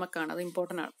പെർ ക്യൂമക് ആണ്. അത്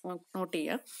ഇമ്പോർട്ടൻ്റ് ആണ്, നോട്ട്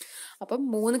ചെയ്യുക. അപ്പം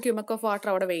 3 ക്യൂമക് ഓഫ് വാട്ടർ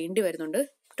അവിടെ വേണ്ടി വരുന്നുണ്ട്.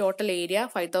 ടോട്ടൽ ഏരിയ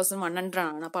 5100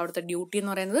 ആണ്. അപ്പോൾ അവിടുത്തെ ഡ്യൂട്ടി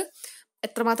എന്ന് പറയുന്നത്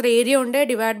എത്രമാത്രം ഏരിയ ഉണ്ട്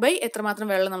ഡിവൈഡ് ബൈ എത്രമാത്രം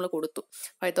വെള്ളം നമ്മൾ കൊടുത്തു.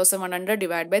 5100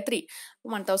 ഡിവൈഡ് ബൈ 3,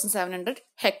 1700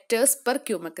 ഹെക്ടേഴ്സ് പെർ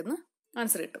ക്യൂമക് എന്ന്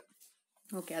ആൻസർ കിട്ടും.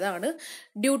 ഓക്കെ, അതാണ്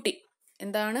ഡ്യൂട്ടി.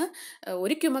 എന്താണ്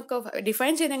ഒരു ക്യൂമക് ഓഫ്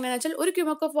ഡിഫൈൻ ചെയ്യുന്നത് എങ്ങനെയാണെന്ന് വെച്ചാൽ, ഒരു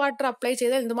ക്യൂമക് ഓഫ് വാട്ടർ അപ്ലൈ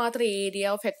ചെയ്താൽ എന്തുമാത്രം area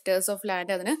of hectares of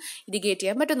land അതിന് ഇറിഗേറ്റ്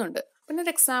ചെയ്യാൻ പറ്റുന്നുണ്ട്. പിന്നെ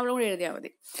ഒരു എക്സാമ്പിളും കൂടി എഴുതിയാൽ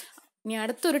മതി. ഇനി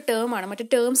അടുത്തൊരു ടേം ആണ്. മറ്റേ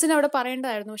ടേംസിന് അവിടെ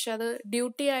പറയേണ്ടതായിരുന്നു, പക്ഷെ അത്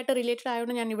ഡ്യൂട്ടി ആയിട്ട് റിലേറ്റഡ്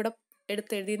ആയതുകൊണ്ട് ഞാൻ ഇവിടെ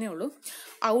എഴുതിയതേ ഉള്ളൂ.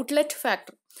 Outlet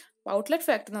factor. ഔട്ട്ലെറ്റ്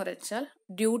ഫാക്ടർ എന്ന് വെച്ചാൽ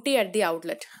ഡ്യൂട്ടി അറ്റ് ദി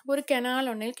ഔട്ട്ലെറ്റ്. അപ്പോൾ ഒരു കനാൽ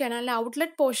ഉണ്ടെങ്കിൽ കനാലിലെ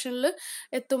ഔട്ട്ലെറ്റ് പോർഷനിൽ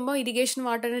എത്തുമ്പോൾ ഇറിഗേഷൻ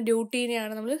വാട്ടറിൻ്റെ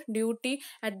ഡ്യൂട്ടീനെയാണ് നമ്മൾ ഡ്യൂട്ടി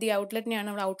അറ്റ് ദി ഔട്ട്ലെറ്റിനെയാണ്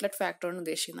നമ്മൾ ഔട്ട്ലെറ്റ് ഫാക്ടർ എന്ന്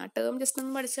ഉദ്ദേശിക്കുന്നത്. ആ ടേം ജസ്റ്റ്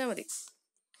ഒന്ന് പഠിച്ചാൽ മതി.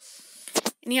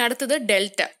 ഇനി അടുത്തത്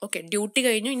ഡെൽറ്റ. ഓക്കെ, ഡ്യൂട്ടി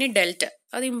കഴിഞ്ഞു, ഇനി ഡെൽറ്റ.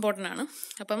 അത് ഇമ്പോർട്ടൻ്റ് ആണ്.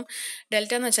 അപ്പം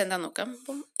ഡെൽറ്റ എന്ന് വെച്ചാൽ എന്താണെന്ന് നോക്കാം.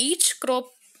 അപ്പം each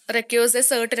crop requires A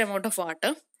certain amount of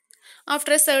water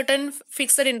after A certain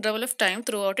fixed interval of time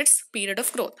through out it's period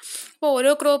of growth. അപ്പോൾ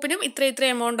ഓരോ ക്രോപ്പിനും ഇത്ര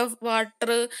എമൗണ്ട് ഓഫ്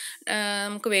വാട്ടർ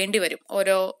നമുക്ക് വേണ്ടി വരും.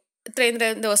 ഇത്രയും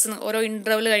ദിവസം ഓരോ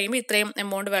ഇൻ്റർവൽ കഴിയുമ്പോൾ ഇത്രയും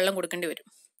എമൗണ്ട് വെള്ളം കൊടുക്കേണ്ടി വരും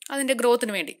അതിൻ്റെ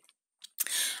ഗ്രോത്തിന് വേണ്ടി.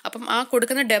 അപ്പം ആ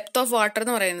കൊടുക്കുന്ന ഡെപ്ത് ഓഫ് വാട്ടർ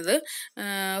എന്ന് പറയുന്നത്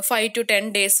 5 to 10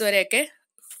 days വരെയൊക്കെ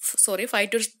 5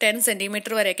 to 10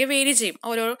 സെൻറ്റിമീറ്റർ വരെയൊക്കെ വേരി ചെയ്യും.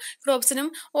 ഓരോ ക്രോപ്സിനും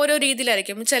ഓരോ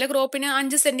രീതിയിലായിരിക്കും. ചില ക്രോപ്പിന്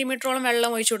 5 സെൻറ്റിമീറ്ററോളം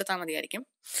വെള്ളം ഒഴിച്ചു കൊടുത്താൽ മതിയായിരിക്കും.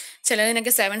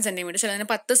 ചിലതിനൊക്കെ 7 സെൻറ്റിമീറ്റർ, ചിലതിന്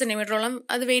 10 സെൻറ്റിമീറ്ററോളം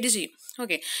അത് വേരി ചെയ്യും.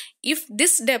 Okay, if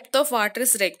this depth of water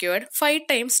is required 5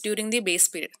 times during the base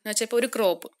period എന്ന് വെച്ചാൽ, ഇപ്പോൾ ഒരു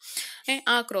ക്രോപ്പ്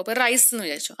ആ ക്രോപ്പ് റൈസ് എന്ന്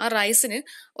വിചാരിച്ചു. ആ റൈസിന്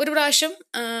ഒരു പ്രാവശ്യം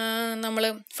നമ്മൾ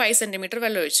 5 സെൻറ്റിമീറ്റർ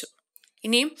വെള്ളം ഒഴിച്ചു.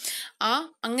 ഇനിയും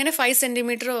അങ്ങനെ 5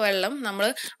 സെൻറ്റിമീറ്റർ വെള്ളം നമ്മൾ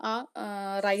ആ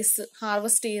റൈസ്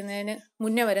ഹാർവെസ്റ്റ് ചെയ്യുന്നതിന്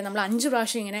മുന്നേ വരെ നമ്മൾ 5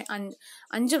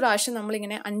 പ്രാവശ്യം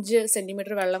നമ്മളിങ്ങനെ 5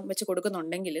 സെൻറ്റിമീറ്റർ വെള്ളം വെച്ച്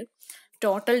കൊടുക്കുന്നുണ്ടെങ്കിൽ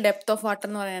ടോട്ടൽ ഡെപ്ത് ഓഫ് വാട്ടർ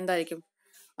എന്ന് പറയുന്നത് എന്തായിരിക്കും?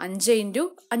 5 into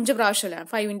 5 പ്രാവശ്യമല്ല,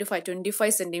 5 into 5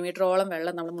 25 സെൻറ്റിമീറ്ററോളം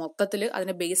വെള്ളം നമ്മൾ മൊത്തത്തിൽ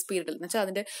അതിൻ്റെ ബേസ് പീരീഡിൽ എന്ന് വെച്ചാൽ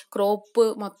അതിൻ്റെ ക്രോപ്പ്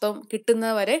മൊത്തം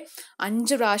കിട്ടുന്നത് വരെ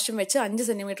 5 പ്രാവശ്യം വെച്ച് 5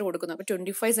 സെൻറ്റിമീറ്റർ കൊടുക്കുന്നു. അപ്പോൾ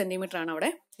 25 സെൻറ്റിമീറ്റർ ആണ് അവിടെ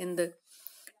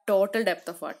ടോട്ടൽ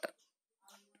ഡെപ്ത് ഓഫ് വാട്ടർ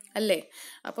അല്ലേ?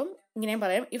 അപ്പം ഇങ്ങനെ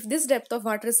പറയാം, if this depth of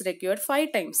water is required 5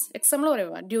 times, example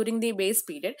പറയുക, during the base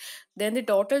period, then the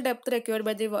total depth required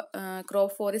by the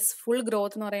crop four is full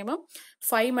growth എന്ന് പറയുമ്പോൾ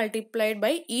 5 multiplied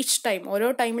by ഈച്ച് ടൈം. ഓരോ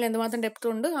ടൈമിൽ എന്തുമാത്രം ഡെപ്ത്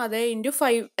ഉണ്ട് അതേ ഇൻറ്റു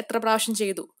 5 എത്ര പ്രാവശ്യം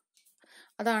ചെയ്തു,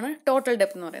 അതാണ് ടോട്ടൽ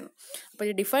ഡെപ്ത് എന്ന് പറയുന്നത്. അപ്പോൾ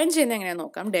ഇത് ഡിഫൈൻ ചെയ്യുന്നത് എങ്ങനെയാണെന്ന്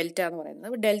നോക്കാം. ഡെൽറ്റ എന്ന് പറയുന്നത്,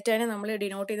 അപ്പോൾ ഡെൽറ്റനെ നമ്മൾ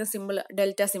ഡിനോട്ട് ചെയ്യുന്ന സിമ്പിൾ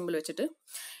ഡെൽറ്റ സിമ്പിൾ വെച്ചിട്ട്,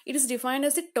 it is defined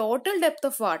as the total depth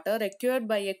of water required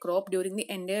by A crop during the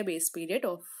entire base period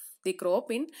of the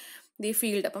crop in the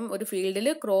field. അപ്പം ഒരു ഫീൽഡിൽ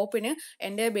ക്രോപ്പിന്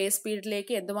എൻ്റെ ബേസ്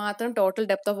പീരീഡിലേക്ക് എന്തുമാത്രം ടോട്ടൽ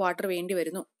ഡെപ്ത് ഓഫ് വാട്ടർ വേണ്ടി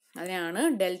വരുന്നു, അതിനെയാണ്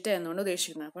delta എന്നുകൊണ്ട്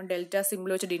ഉദ്ദേശിക്കുന്നത്. അപ്പം ഡെൽറ്റ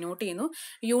സിമ്പിൾ വെച്ച് ഡിനോട്ട് ചെയ്യുന്നു.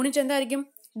 യൂണിറ്റ് എന്തായിരിക്കും?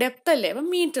 ഡെപ്ത് അല്ലേ, അപ്പം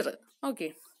മീറ്റർ, ഓക്കെ,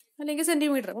 അല്ലെങ്കിൽ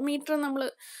സെൻറ്റിമീറ്റർ. അപ്പം മീറ്റർ നമ്മൾ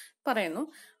പറയുന്നു.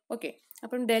 ഓക്കെ,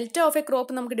 അപ്പം ഡെൽറ്റ ഓഫ് എ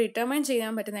ക്രോപ്പ് നമുക്ക് ഡിറ്റർമൈൻ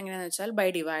ചെയ്യാൻ പറ്റുന്നത് എങ്ങനെയാണെന്ന് വെച്ചാൽ, by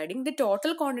dividing the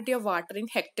total quantity of water in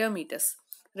hectare metres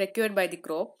required by the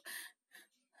crop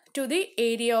to the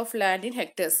area of land in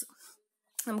hectares.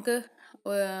 നമുക്ക്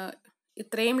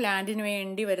ഇത്രയും ലാൻഡിന്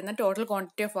വേണ്ടി വരുന്ന total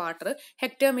quantity of water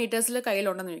hectare മീറ്റേഴ്സിൽ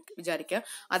കയ്യിലുണ്ടെന്ന് വിചാരിക്കുക.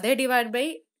 അതേ divide by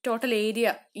total area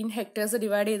in hectares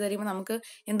divide ചെയ്ത് കഴിയുമ്പോൾ നമുക്ക്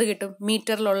എന്ത് കിട്ടും?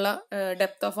 മീറ്ററിലുള്ള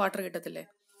depth of water കിട്ടത്തില്ലേ?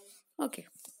 Okay,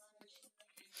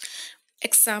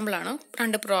 example ആണ്,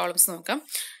 2 പ്രോബ്ലംസ് നോക്കാം.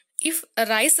 If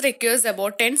rice requires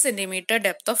about 10 centimetre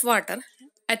depth of water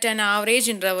at an average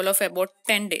interval of about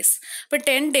 10 days. അപ്പോൾ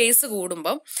 10 days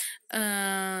കൂടുമ്പം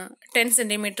 10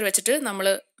 സെൻറ്റിമീറ്റർ വെച്ചിട്ട് നമ്മൾ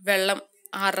വെള്ളം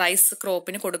ആ റൈസ്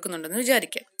ക്രോപ്പിന് കൊടുക്കുന്നുണ്ടെന്ന്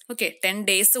വിചാരിക്കാം. ഓക്കെ, 10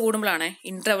 days കൂടുമ്പോഴാണ്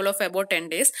ഇൻ്റർവൽ ഓഫ് അബൌട്ട് 10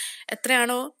 days.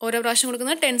 എത്രയാണോ ഓരോ പ്രാവശ്യം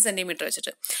കൊടുക്കുന്നത്? 10 സെൻറ്റിമീറ്റർ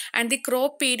വെച്ചിട്ട്. And the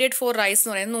crop period four rice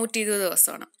എന്ന് പറയുന്നത് 120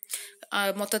 ദിവസമാണ്.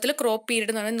 മൊത്തത്തിൽ ക്രോപ്പ്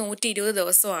പീരീഡ് എന്ന് പറയുന്നത് 120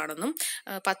 ദിവസമാണെന്നും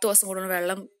 10 ദിവസം കൂടുമ്പോൾ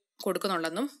വെള്ളം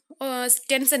കൊടുക്കുന്നുണ്ടെന്നും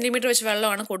 10 സെൻറ്റിമീറ്റർ വെച്ച്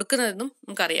വെള്ളമാണ് കൊടുക്കുന്നതെന്നും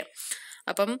നമുക്കറിയാം.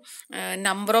 അപ്പം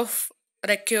നമ്പർ ഓഫ്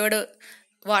റിക്വയർഡ്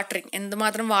വാട്ടറിങ്,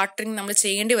 എന്തുമാത്രം വാട്ടറിങ് നമ്മൾ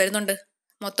ചെയ്യേണ്ടി വരുന്നുണ്ട്?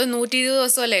 മൊത്തം 120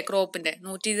 ദിവസമല്ലേ ക്രോപ്പിൻ്റെ?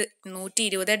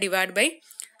 120 ഡിവൈഡ് ബൈ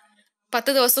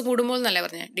 10 ദിവസം കൂടുമ്പോൾ എന്നല്ലേ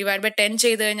പറഞ്ഞത്, ഡിവൈഡ് ബൈ 10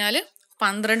 ചെയ്ത് കഴിഞ്ഞാൽ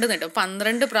 12 കിട്ടും.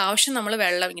 12 പ്രാവശ്യം നമ്മൾ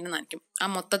വെള്ളം ഇങ്ങനെ നനയ്ക്കും. ആ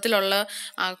മൊത്തത്തിലുള്ള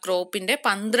ആ ക്രോപ്പിന്റെ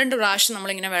 12 പ്രാവശ്യം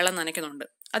നമ്മളിങ്ങനെ വെള്ളം നനയ്ക്കുന്നുണ്ട്,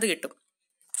 അത് കിട്ടും.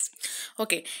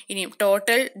 ഓക്കെ, ഇനിയും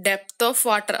ടോട്ടൽ ഡെപ്ത് ഓഫ്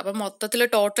വാട്ടർ. അപ്പം മൊത്തത്തിൽ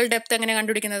ടോട്ടൽ ഡെപ്ത് എങ്ങനെ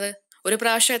കണ്ടുപിടിക്കുന്നത്? ഒരു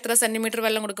പ്രാവശ്യം എത്ര സെന്റിമീറ്റർ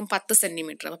വെള്ളം കൊടുക്കും? 10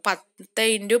 സെന്റിമീറ്റർ. അപ്പൊ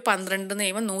 10 × 12 എന്ന്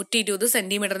കഴിയുമ്പോൾ 120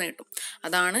 സെന്റിമീറ്ററിന് കിട്ടും.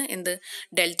 അതാണ് എന്ത്?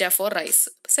 Delta four rice.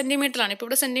 സെന്റിമീറ്ററിലാണ്. ഇപ്പോൾ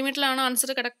ഇവിടെ സെന്റിമീറ്ററിലാണ്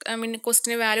ആൻസർ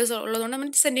ക്വസ്റ്റിന് വാല്യൂസ് ഉള്ളതുകൊണ്ട്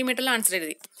നമ്മൾ സെന്റിമീറ്ററിൽ ആൻസർ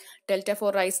എഴുതി. ഡെൽറ്റ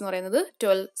ഫോർ റൈസ് എന്ന് പറയുന്നത്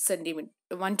 12 സെന്റിമീറ്റർ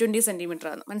 120 സെന്റിമീറ്റർ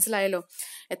ആണ്. മനസ്സിലായല്ലോ?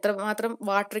 എത്ര മാത്രം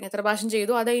വാട്ടറിങ് എത്ര പ്രാവശ്യം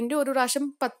ചെയ്തു അതിൻ്റെ ഒരു പ്രാവശ്യം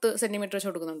 10 സെന്റിമീറ്റർ വെച്ച്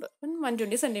കൊടുക്കുന്നുണ്ട്.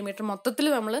 120 സെന്റിമീറ്റർ മൊത്തത്തിൽ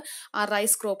നമ്മൾ ആ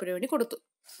റൈസ് ക്രോപ്പിന് വേണ്ടി കൊടുത്തു.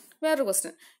 വേറൊരു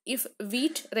question. If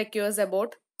wheat requires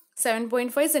about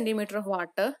 7.5 centimetre of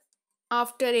water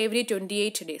after every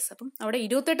 28 days. അപ്പം അവിടെ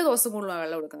 28 ദിവസം കൂടുതൽ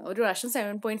വെള്ളം കൊടുക്കുന്നത്. ഒരു പ്രാവശ്യം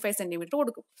 7.5 സെന്റിമീറ്റർ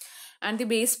കൊടുക്കും. ആൻഡ് ദി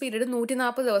ബേസ് പീരീഡ്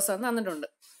 140 ദിവസം തന്നിട്ടുണ്ട്.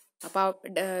 അപ്പോൾ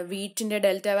വീറ്റിന്റെ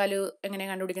ഡെൽറ്റ വാല്യൂ എങ്ങനെ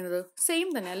കണ്ടുപിടിക്കുന്നത്? സെയിം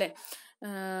തന്നെ അല്ലേ?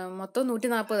 മൊത്തം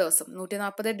 140 ദിവസം.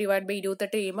 140 ഡിവൈഡ് ബൈ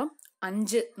 28 ചെയ്യുമ്പം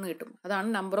 5 എന്ന് കിട്ടും. അതാണ്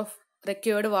നമ്പർ ഓഫ്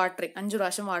റിക്വേർഡ് വാട്ടറിങ്. 5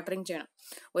 പ്രാവശ്യം വാട്ടറിങ് ചെയ്യണം.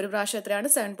 ഒരു പ്രാവശ്യം എത്രയാണ്?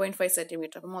 7.5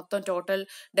 സെന്റിമീറ്റർ. അപ്പം മൊത്തം total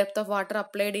depth of water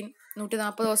applied in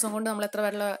 140 ദിവസം കൊണ്ട് നമ്മൾ എത്ര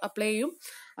വെള്ളം അപ്ലൈ ചെയ്യും?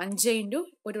 5 ×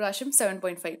 ഒരു പ്രാവശ്യം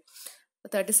 7.5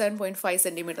 37.5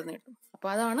 സെന്റിമീറ്റർ എന്ന് കിട്ടും. അപ്പോൾ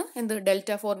അതാണ് എന്ത്? ഡെൽറ്റ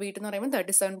ഫോർ വീറ്റ് എന്ന് പറയുമ്പോൾ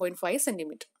 37.5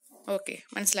 സെന്റിമീറ്റർ. ഓക്കെ,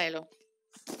 മനസ്സിലായല്ലോ?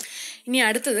 ഇനി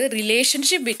അടുത്തത്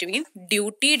relationship between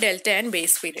duty, delta and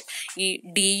base period. ഈ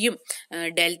ഡിയും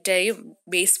ഡെൽറ്റയും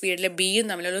ബേസ് പീരീഡിലെ ബിയും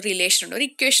തമ്മിലുള്ള റിലേഷൻ ഉണ്ട്, ഒരു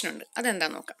ഇക്വേഷൻ ഉണ്ട്.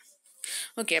 അതെന്താന്ന് നോക്കാം.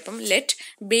 ഓക്കെ, അപ്പം let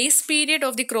base period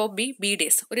of the crop B B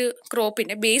days. ഒരു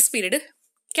ക്രോപ്പിന്റെ base period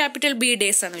capital B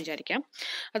days ആണെന്ന് വിചാരിക്കാം.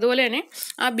 അതുപോലെ തന്നെ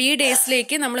ആ ബി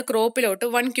ഡേയ്സിലേക്ക് നമ്മൾ ക്രോപ്പിലോട്ട്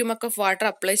 1 ക്യൂമക് ഓഫ് വാട്ടർ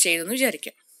അപ്ലൈ ചെയ്തെന്ന്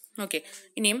വിചാരിക്കാം. ഓക്കെ,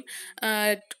 ഇനിയും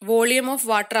volume of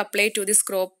water apply to this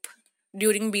crop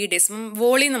during B days.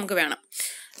 Volume നമുക്ക് വേണം.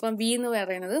 അപ്പം ബി എന്ന്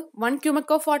പറയുന്നത് 1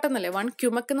 ക്യൂമക് ഓഫ് വാട്ടർ എന്നല്ലേ? 1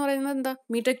 ക്യൂമക് എന്ന് പറയുന്നത് എന്താ?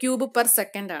 മീറ്റർ ക്യൂബ് പെർ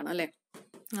സെക്കൻഡ് ആണ് അല്ലേ?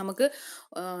 നമുക്ക്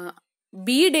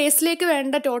ബി ഡേയ്സിലേക്ക്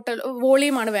വേണ്ട ടോട്ടൽ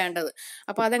വോളിയം ആണ് വേണ്ടത്.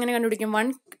 അപ്പോൾ അതെങ്ങനെ കണ്ടുപിടിക്കും? 1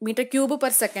 മീറ്റർ ക്യൂബ്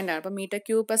പെർ സെക്കൻഡ് ആണ്. അപ്പം മീറ്റർ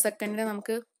ക്യൂബ് പെർ സെക്കൻഡിനെ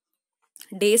നമുക്ക്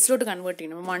ഡേയ്സിലോട്ട് കൺവേർട്ട്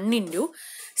ചെയ്യണം. 1 ×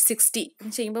 60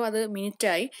 ചെയ്യുമ്പോൾ അത് മിനിറ്റ്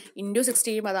ആയി, ഇൻറ്റു 60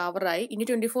 ചെയ്യുമ്പോൾ അത് അവറായി, ഇൻറ്റു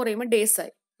 24 ചെയ്യുമ്പോൾ ഡേയ്സ്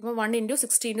ആയി. അപ്പോൾ 1 ×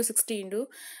 60 × 60 ×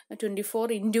 24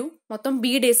 ഇൻറ്റു മൊത്തം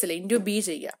ബി ഡേയ്സിലെ ഇൻറ്റു ബി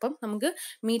ചെയ്യുക. അപ്പം നമുക്ക്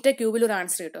മീറ്റർ ക്യൂബിൽ ഒരു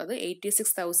ആൻസർ കിട്ടും. അത്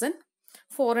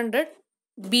 86,400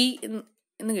 ബി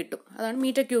എന്ന് കിട്ടും. അതാണ്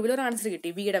മീറ്റർ ക്യൂബിൽ ഒരു ആൻസർ കിട്ടി,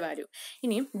 ബിയുടെ വാല്യൂ.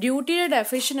 ഇനിയും ഡ്യൂട്ടിയുടെ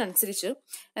ഡെഫിനിഷൻ അനുസരിച്ച്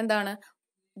എന്താണ്?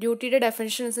 ഡ്യൂട്ടിയുടെ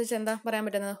ഡെഫിനിഷൻ അനുസരിച്ച് എന്താ പറയാൻ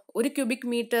പറ്റുന്നത്? 1 ക്യൂബിക്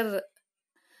മീറ്റർ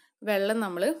വെള്ളം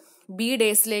നമ്മൾ ബി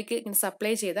ഡേയ്സിലേക്ക്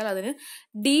സപ്ലൈ ചെയ്താൽ അതിന്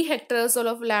ഡി ഹെക്ടേഴ്സ്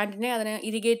ഓഫ് ലാൻഡിനെ അതിനെ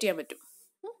ഇറിഗേറ്റ് ചെയ്യാൻ പറ്റും.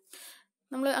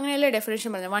 നമ്മൾ അങ്ങനെയല്ലേ ഡെഫിനേഷൻ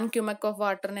പറഞ്ഞത്? 1 ക്യൂമക് ഓഫ്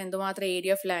വാട്ടറിന് എന്തുമാത്രം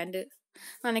ഏരിയ ഓഫ് ലാൻഡ്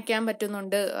നനയ്ക്കാൻ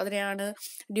പറ്റുന്നുണ്ട്, അതിനെയാണ്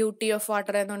ഡ്യൂട്ടി ഓഫ്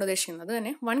വാട്ടർ എന്നുകൊണ്ട് ഉദ്ദേശിക്കുന്നത്. അത്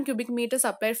തന്നെ 1 cubic metre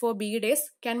supplied four B days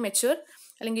can mature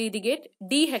അല്ലെങ്കിൽ irrigate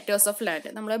D hectares of land.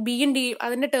 നമ്മൾ ബിയും ഡി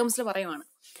അതിൻ്റെ ടേംസിൽ പറയുവാണ്.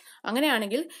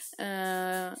 അങ്ങനെയാണെങ്കിൽ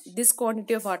ദിസ്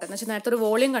ക്വാണ്ടിറ്റി ഓഫ് വാട്ടർ എന്ന് വെച്ചാൽ നേരത്തെ ഒരു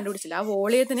വോളിയം കണ്ടുപിടിച്ചില്ല, ആ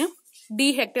വോളിയത്തിന് ഡി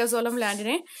ഹെക്ടേഴ്സോളം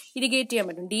ലാൻഡിനെ ഇറിഗേറ്റ് ചെയ്യാൻ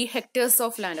പറ്റും. ഡി ഹെക്ടേഴ്സ്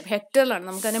ഓഫ് ലാൻഡ് ഹെക്ടറിലാണ്,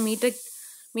 നമുക്ക് അതിനെ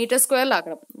മീറ്റർ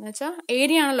സ്ക്വയറിലാക്കണം. എന്ന് വെച്ചാൽ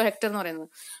ഏരിയ ആണല്ലോ ഹെക്ടർ എന്ന് പറയുന്നത്.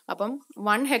 അപ്പം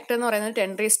 1 ഹെക്ടർ എന്ന് പറയുന്നത്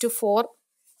 10⁴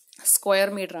 സ്ക്വയർ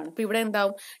മീറ്റർ ആണ്. അപ്പം ഇവിടെ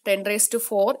എന്താവും? 10⁴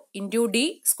 into D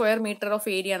square metre of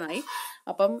area എന്നായി.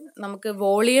 അപ്പം നമുക്ക്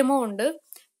വോളിയമോ ഉണ്ട്,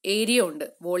 ഏരിയ ഉണ്ട്.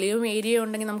 വോളിയം ഏരിയ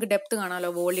ഉണ്ടെങ്കിൽ നമുക്ക് ഡെപ്ത് കാണാമല്ലോ,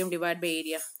 വോളിയം ഡിവൈഡ് ബൈ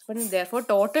ഏരിയ. അപ്പം therefore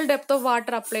total depth of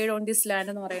water applied on this land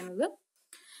എന്ന് പറയുന്നത്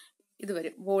ഇത്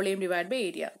വരും, വോളിയം ഡിവൈഡ് ബൈ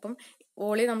ഏരിയ. അപ്പം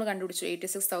വോളിയം നമ്മൾ കണ്ടുപിടിച്ചു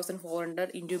 86,400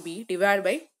 into B divide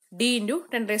by D into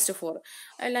 10⁴.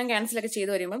 എല്ലാം ക്യാൻസലൊക്കെ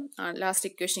ചെയ്ത് വരുമ്പം ലാസ്റ്റ്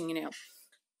ഇക്വേഷൻ ഇങ്ങനെയാവും.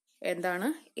 എന്താണ്?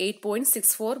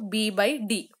 8.64 B by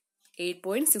D.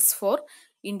 8.64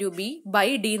 into B by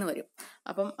D എന്ന് വരും.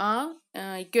 അപ്പം ആ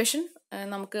ഇക്വേഷൻ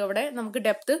നമുക്ക്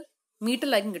ഡെപ്ത്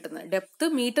മീറ്ററിലായിരിക്കും കിട്ടുന്നത്. ഡെപ്ത്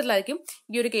മീറ്ററിലായിരിക്കും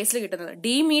ഈ ഒരു കേസിൽ കിട്ടുന്നത്,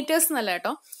 ഡി മീറ്റേഴ്സ് എന്നല്ല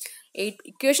കേട്ടോ.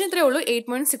 ഇക്വേഷൻ ഇത്രയേ ഉള്ളൂ,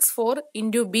 8.64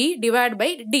 into B divide by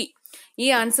D. ഈ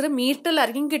ആൻസർ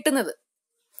മീറ്ററിലായിരിക്കും കിട്ടുന്നത്.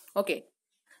 ഓക്കെ,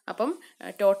 അപ്പം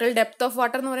ടോട്ടൽ ഡെപ്ത് ഓഫ്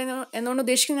വാട്ടർ എന്ന് പറയുന്നത് എന്തുകൊണ്ട്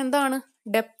ഉദ്ദേശിക്കുന്നത് എന്താണ്?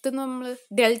 ഡെപ്ത് നമ്മൾ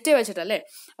ഡെൽറ്റ വെച്ചിട്ടല്ലേ?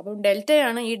 അപ്പം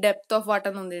ഡെൽറ്റയാണ് ഈ ഡെപ്ത് ഓഫ് വാട്ടർ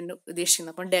എന്ന്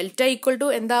ഉദ്ദേശിക്കുന്നത്. അപ്പം ഡെൽറ്റ ഈക്വൽ ടു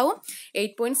എന്താവും?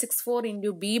 8.64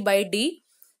 ഇൻറ്റു ബി ബൈ ഡി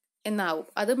എന്നാവും.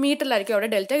 അത് മീറ്ററിലായിരിക്കും അവിടെ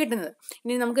ഡെൽറ്റ കിട്ടുന്നത്.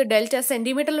 ഇനി നമുക്ക് ഡെൽറ്റ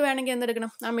സെന്റിമീറ്ററിൽ വേണമെങ്കിൽ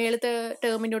എന്തെടുക്കണം? ആ മേളത്തെ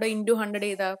ടേമിൻ്റെ കൂടെ ഇൻറ്റു 100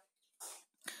 ചെയ്താൽ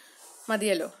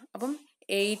മതിയല്ലോ. അപ്പം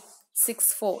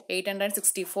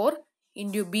 864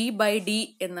 ഇൻറ്റു ബി ബൈ ഡി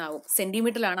എന്നാവും.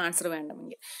 സെന്റിമീറ്ററിലാണ് ആൻസർ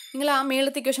വേണ്ടതെങ്കിൽ നിങ്ങൾ ആ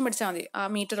മേളത്തെ ഇക്വേഷൻ പഠിച്ചാൽ മതി, ആ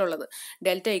മീറ്റർ ഉള്ളത്.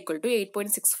 Delta equal to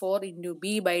 8.64 into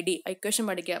B by D. Equation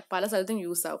പഠിക്കുക, പല സ്ഥലത്തും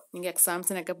യൂസ് ആവും. നിങ്ങൾ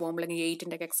എക്സാംസിനൊക്കെ പോകുമ്പോഴെങ്കിൽ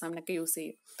 8ന്റെ ഒക്കെ എക്സാമിനൊക്കെ യൂസ്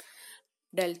ചെയ്യും.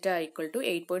 Delta equal to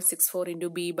 8.64 into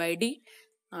B by D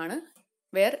ആണ്.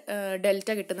 ഡെൽറ്റ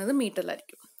കിട്ടുന്നത്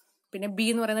മീറ്ററിലായിരിക്കും. പിന്നെ ബി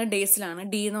എന്ന് പറയുന്നത് ഡേയ്സിലാണ്.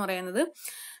 ഡി എന്ന് പറയുന്നത്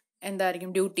എന്തായിരിക്കും?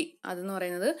 ഡ്യൂട്ടി. അതെന്ന്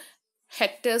പറയുന്നത്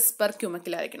hectares per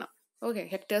ക്യൂമക്കിലായിരിക്കണം. Okay,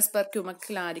 hectares per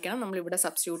ക്യൂമക്കിലായിരിക്കണം നമ്മളിവിടെ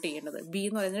സബ്സ്റ്റിറ്റ്യൂട്ട് ചെയ്യേണ്ടത്. ബി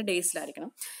എന്ന് പറയുന്നത് ഡേയ്സിലായിരിക്കണം.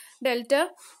 ഡെൽറ്റ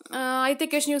ആദ്യത്തെ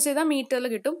ഇക്വേഷൻ യൂസ് ചെയ്താൽ മീറ്ററിൽ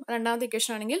കിട്ടും, രണ്ടാമത്തെ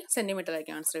ഇക്വേഷൻ ആണെങ്കിൽ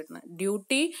സെന്റിമീറ്ററിലായിരിക്കും ആൻസർ കിട്ടുന്നത്.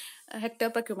 ഡ്യൂട്ടി ഹെക്ടർ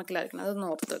പെർ ക്യൂമക്കിലായിരിക്കണം, അതൊന്ന്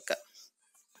ഓർത്ത് വെക്കുക.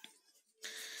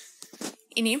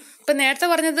 ഇനിയും ഇപ്പം നേരത്തെ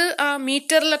പറഞ്ഞത്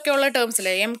മീറ്ററിലൊക്കെ ഉള്ള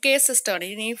ടേംസിലെ MK സിസ്റ്റമാണ്.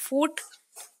 ഇനി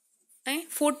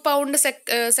ഫുഡ് പൗണ്ട്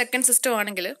സെക്കൻഡ് സിസ്റ്റം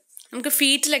ആണെങ്കിൽ നമുക്ക്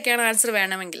ഫീറ്റിലൊക്കെയാണ് ആൻസർ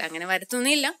വേണമെങ്കിൽ, അങ്ങനെ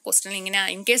വരുത്തുന്നില്ല ക്വസ്റ്റ്യൻ. ഇങ്ങനെ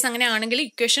ഇൻ കേസ് അങ്ങനെ ആണെങ്കിൽ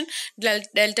ഇക്വേഷൻ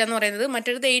ഡെൽറ്റ എന്ന് പറയുന്നത്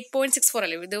മറ്റേത് 8.64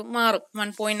 അല്ലേ, ഇത് മാറും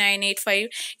 1.985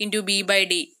 ×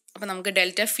 B/D. അപ്പം നമുക്ക്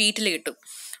ഡെൽറ്റ ഫീറ്റിൽ കിട്ടും.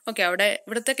 ഓക്കെ,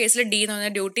 ഇവിടുത്തെ കേസിൽ ഡി എന്ന്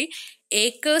പറയുന്നത് ഡ്യൂട്ടി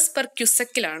ഏക്കേഴ്സ് പെർ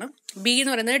ക്യുസെക്കിലാണ്, ബി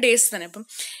എന്ന് പറയുന്നത് ഡേയ്സ് തന്നെ. അപ്പം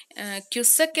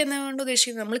ക്യുസെക് എന്നുകൊണ്ട്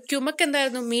ഉദ്ദേശിക്കുന്നത് നമ്മൾ ക്യുമക്ക്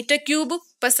എന്തായിരുന്നു, മീറ്റർ ക്യൂബ്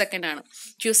പെർ സെക്കൻഡ് ആണ്.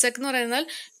 ക്യുസെക് എന്ന്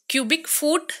പറയുന്നത് ക്യൂബിക്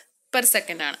ഫുട്ട് പെർ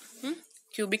സെക്കൻഡ് ആണ്,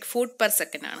 ക്യൂബിക് ഫുട്ട് പെർ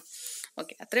സെക്കൻഡ് ആണ്.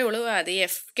 ഓക്കെ, അത്രേ ഉള്ളൂ. അത്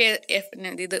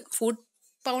ഇത് ഫുഡ്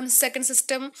പൗണ്ട് സെക്കൻഡ്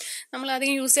സിസ്റ്റം നമ്മൾ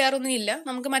അധികം യൂസ് ചെയ്യാറൊന്നും ഇല്ല,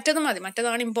 നമുക്ക് മറ്റേത് മതി,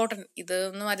 മറ്റേതാണ് ഇമ്പോർട്ടൻറ്റ്.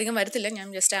 ഇതൊന്നും അധികം വരത്തില്ല, ഞാൻ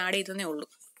ജസ്റ്റ് ആഡ് ചെയ്തതേ ഉള്ളൂ.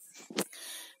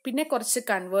 പിന്നെ കുറച്ച്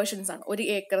കൺവേർഷൻസ് ആണ്. ഒരു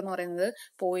ഏക്കർ എന്ന് പറയുന്നത്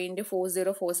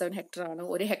 0.4047 ഹെക്ടർ ആണ്.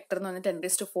 ഒരു ഹെക്ടർ എന്ന് പറഞ്ഞാൽ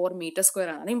 10⁴ മീറ്റർ സ്ക്വയർ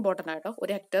ആണ്, ഇമ്പോർട്ടൻ്റ് ആയിട്ടോ.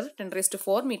 ഒരു ഹെക്ടർ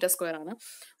 10⁴ മീറ്റർ സ്ക്വയർ ആണ്.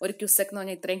 ഒരു ക്യുസെക് എന്ന്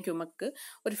പറഞ്ഞാൽ ഇത്രയും ക്യുമക്ക്,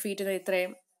 ഒരു ഫീറ്റ്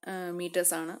ഇത്രയും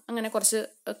മീറ്റേഴ്സ് ആണ്. അങ്ങനെ കുറച്ച്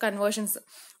കൺവേർഷൻസ്.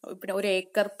 പിന്നെ ഒരു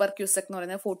ഏക്കർ പെർ ക്യൂസെക് എന്ന്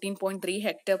പറയുന്നത് 14.3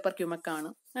 ഹെക്ടർ പെർ ക്യൂമക്ക് ആണ്.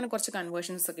 അങ്ങനെ കുറച്ച്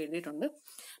കൺവേർഷൻസ് ഒക്കെ എഴുതിയിട്ടുണ്ട്.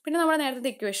 പിന്നെ നമ്മുടെ നേരത്തെ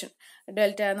ഇക്വേഷൻ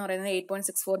ഡെൽറ്റ എന്ന് പറയുന്നത്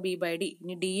 8.64 B/D.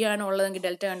 ഇനി ഡി ആണ് ഉള്ളതെങ്കിൽ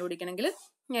ഡെൽറ്റ കണ്ടുപിടിക്കണമെങ്കിൽ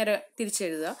നേരെ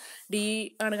തിരിച്ചെഴുതുക. ഡി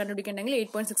ആണ് കണ്ടുപിടിക്കണമെങ്കിൽ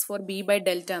 8.64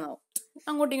 B/Δ എന്നാവും.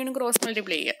 അങ്ങോട്ടും ഇങ്ങോട്ടും ക്രോസ്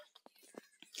മൾട്ടിപ്ലൈ ചെയ്യുക.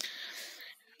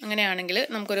 അങ്ങനെയാണെങ്കിൽ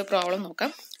നമുക്കൊരു പ്രോബ്ലം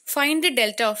നോക്കാം. Find the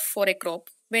delta four A crop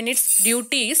when its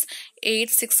duty is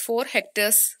 864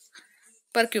 hectares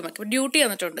per cubic. Duty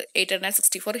തന്നിട്ടുണ്ട്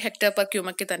 864 ഹെക്ടർ പെർ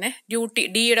ക്യൂമക്കിൽ തന്നെ ഡ്യൂട്ടി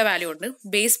ഡിയുടെ വാല്യൂ ഉണ്ട്.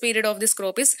 Base period of this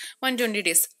crop is 120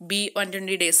 days. B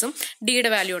 120 ഡേയ്സും ഡിയുടെ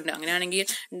വാല്യൂ ഉണ്ട്. അങ്ങനെയാണെങ്കിൽ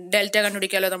ഡെൽറ്റ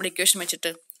കണ്ടുപിടിക്കാമല്ലോ നമ്മുടെ ഇക്വേഷൻ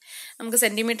വെച്ചിട്ട്. നമുക്ക്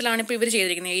സെന്റിമീറ്ററിലാണ് ഇപ്പോൾ ഇവർ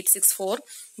ചെയ്തിരിക്കുന്നത് 864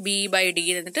 B/D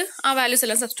എന്നിട്ട് ആ വാല്യൂസ്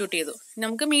എല്ലാം സബ്സ്റ്റിറ്റ്യൂട്ട് ചെയ്തു.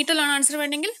 നമുക്ക് മീറ്ററിലാണ് ആൻസർ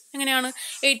വേണമെങ്കിൽ എങ്ങനെയാണ്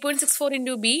 8.64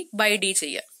 × B/D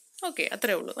ചെയ്യുക. ഓക്കെ,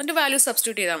 അത്രേ ഉള്ളൂ. അതിൻ്റെ വാല്യൂസ്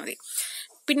സബ്സ്റ്റിറ്റ്യൂട്ട് ചെയ്താൽ മതി.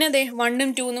 പിന്നെ അതെ 1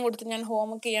 ഉം 2 ഉം കൊടുത്ത് ഞാൻ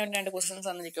ഹോംവർക്ക് ചെയ്യാൻ 2 questions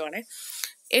തന്നിരിക്കുവാണ്.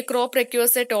 A crop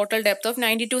requires A total depth of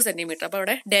 92 centimetre. അപ്പോൾ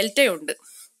അവിടെ ഡെൽറ്റയുണ്ട്,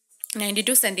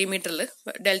 92 സെന്റിമീറ്ററിൽ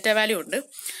ഡെൽറ്റ വാല്യൂ ഉണ്ട്,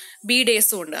 ബി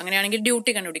ഡേയ്സും ഉണ്ട്. അങ്ങനെയാണെങ്കിൽ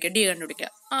ഡ്യൂട്ടി കണ്ടുപിടിക്കുക, ഡി കണ്ടുപിടിക്കുക,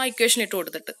 ആ ഇക്വേഷൻ ഇട്ട്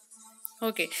കൊടുത്തിട്ട്.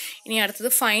 ഓക്കെ, ഇനി അടുത്തത്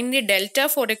find the delta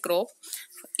four A crop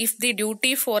if the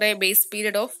duty four A base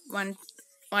period of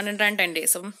 110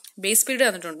 days. അപ്പം ബേസ് പീരീഡ്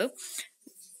തന്നിട്ടുണ്ട്,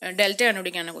 ഡെൽറ്റ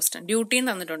കണ്ടുപിടിക്കാനാണ് ക്വസ്റ്റ്യൻ. ഡ്യൂട്ടിയും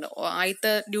തന്നിട്ടുണ്ട്. ആദ്യത്തെ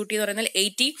ഡ്യൂട്ടി എന്ന് പറയുന്നത്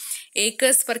 80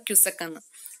 ഏക്കേഴ്സ് പെർ ക്യൂസെക് ആണ്.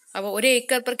 അപ്പോൾ ഒരു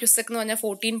ഏക്കർ പെർ ക്യൂസെക് എന്ന് പറഞ്ഞാൽ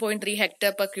 14.3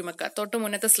 ഹെക്ടർ പെർ ക്യൂമക്ക തൊട്ട്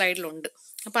മുന്നത്തെ സ്ലൈഡിലുണ്ട്.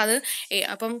 അപ്പം അത്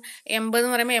 80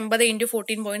 എന്ന് പറയുമ്പോൾ 80 ×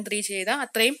 14.3 ചെയ്താൽ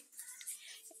അത്രയും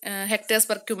ഹെക്ടേഴ്സ്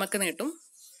പെർ ക്യൂമക്ക് കിട്ടും.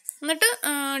 എന്നിട്ട്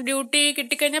ഡ്യൂട്ടി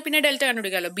കിട്ടിക്കഴിഞ്ഞാൽ പിന്നെ ഡെൽറ്റ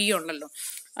കണ്ടുപിടിക്കാമല്ലോ, ബി ഉണ്ടല്ലോ.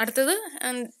 അടുത്തത്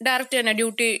ഡയറക്റ്റ് തന്നെ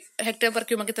ഡ്യൂട്ടി ഹെക്ടർ പെർ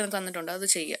ക്യൂമക്ക് തന്നെ തന്നിട്ടുണ്ട്, അത്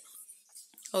ചെയ്യുക.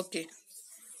 ഓക്കെ,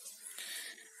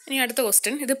 ഇനി അടുത്ത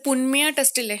ക്വസ്റ്റ്യൻ. ഇത് പുൻമിയ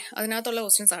ടെസ്റ്റ് ഇല്ലേ, അതിനകത്തുള്ള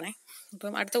ക്വസ്റ്റ്യൻസ് ആണേ.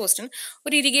 അപ്പം അടുത്ത ക്വസ്റ്റ്യൻ,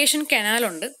 ഒരു ഇറിഗേഷൻ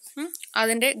കനാലുണ്ട്,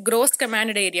 അതിൻ്റെ ഗ്രോസ്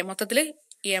കമാൻഡ് ഏരിയ മൊത്തത്തിൽ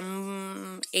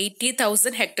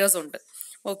 80,000 ഹെക്ടേഴ്സ് ഉണ്ട്.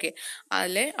 ഓക്കെ,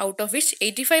 അതിൽ ഔട്ട് ഓഫ് വിച്ച്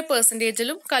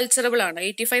 85% കൾച്ചറബിൾ ആണ്.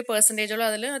 85%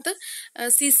 അതിനകത്ത്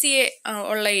CCA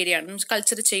ഉള്ള ഏരിയ ആണ്,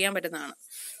 കൾച്ചർ ചെയ്യാൻ പറ്റുന്നതാണ്.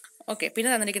 ഓക്കെ, പിന്നെ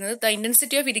തന്നിരിക്കുന്നത് the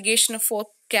intensity of irrigation four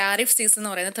kharif season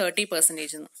എന്ന് പറയുന്നത്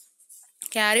 30%.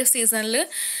 ഖാരിഫ് സീസണിൽ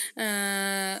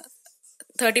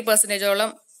 30%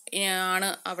 ആണ്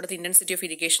അവിടുത്തെ ഇന്റൻസിറ്റി ഓഫ്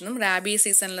ഇറിഗേഷനും. റാബി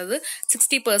സീസണിലത്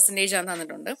 60% ആണ്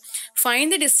തന്നിട്ടുണ്ട്.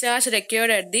 Find the discharge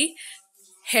required at the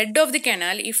head of the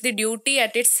canal if the duty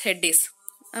at its head is.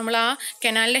 നമ്മൾ ആ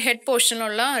കനാലിന്റെ head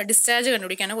പോർഷനിലുള്ള discharge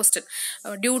കണ്ടുപിടിക്കാനാണ് question.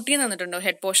 Duty തന്നിട്ടുണ്ടോ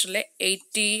head പോർഷനിൽ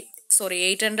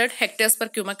 800 ഹെക്ടേഴ്സ് പെർ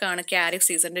ക്യൂമക്ക് ആണ് ഖാരിഫ്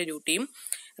സീസണിന്റെ ഡ്യൂട്ടിയും.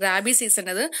 റാബി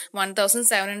സീസണിന്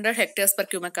 1700 ഹെക്ടേഴ്സ് പെർ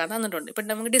ക്യൂമക്ക് ആണ് തന്നിട്ടുണ്ട്. ഇപ്പം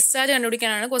നമുക്ക് ഡിസ്ചാർജ്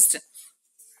കണ്ടുപിടിക്കാനാണ് ക്വസ്റ്റ്യൻ.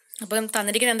 അപ്പം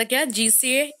തന്നിരിക്കുന്നത് എന്തൊക്കെയാ,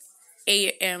 GCA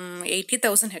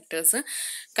 80,000 hectares,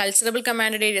 culturable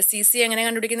command area CCA എങ്ങനെ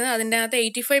കണ്ടുപിടിക്കുന്നത്, അതിൻ്റെ അകത്ത്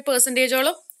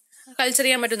 85% കൾച്ചർ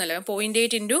ചെയ്യാൻ പറ്റുന്നല്ലോ.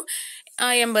 0.8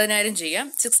 × 80,000 ചെയ്യാം,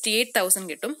 68,000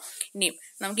 കിട്ടും. ഇനിയും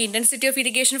നമുക്ക് intensity of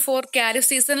irrigation four kharif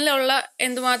സീസണിലുള്ള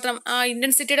എന്തുമാത്രം ആ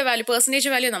ഇന്റൻസിറ്റിയുടെ വാല്യൂ, പെർസെൻറ്റേജ്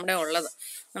വാല്യൂ നമ്മുടെ ഉള്ളത്.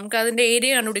 നമുക്ക് അതിന്റെ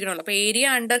ഏരിയ കണ്ടുപിടിക്കണമല്ലോ. അപ്പോൾ ഏരിയ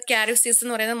അണ്ടർ ഖാരിഫ് സീസൺ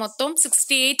എന്ന് പറയുന്നത് മൊത്തം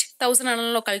 68,000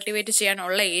 ആണല്ലോ കൾട്ടിവേറ്റ്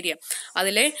ചെയ്യാനുള്ള ഏരിയ.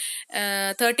 അതിലെ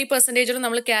 30%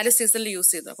 നമ്മൾ ഖാരിഫ് സീസണിൽ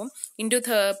യൂസ് ചെയ്തു. അപ്പം ഇൻറ്റു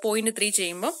 0.3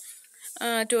 ചെയ്യുമ്പോൾ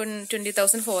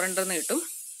 20,400 എന്ന് കിട്ടും.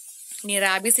 ഇനി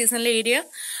റാബി സീസണിലെ ഏരിയ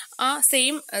ആ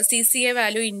സെയിം CCA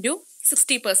വാല്യൂ ഇൻറ്റു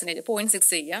 60%, 0.6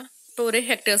 ചെയ്യുക, ഇപ്പോൾ ഒരു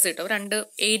ഹെക്ടേഴ്സ് കിട്ടും, 2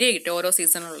 ഏരിയ കിട്ടും ഓരോ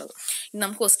സീസണിലുള്ളത്.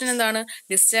 നമുക്ക് ക്വസ്റ്റ്യൻ എന്താണ്?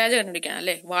 ഡിസ്ചാർജ് കണ്ടുപിടിക്കാൻ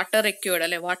അല്ലേ, വാട്ടർ റിക്വേർഡ്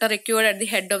അല്ലെ, water required at the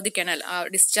head of the canal, ആ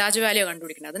ഡിസ്ചാർജ് വാല്യൂ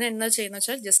കണ്ടുപിടിക്കണം. അതിന് എന്താ ചെയ്യുന്ന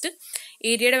വെച്ചാൽ ജസ്റ്റ്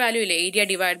ഏരിയയുടെ വാല്യൂ ഇല്ലേ, ഏരിയ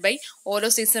ഡിവൈഡ് ബൈ ഓരോ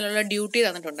സീസണിലുള്ള ഡ്യൂട്ടി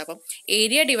തന്നിട്ടുണ്ട്. അപ്പം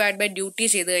ഏരിയ ഡിവൈഡ് ബൈ ഡ്യൂട്ടി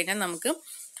ചെയ്ത് കഴിഞ്ഞാൽ നമുക്ക്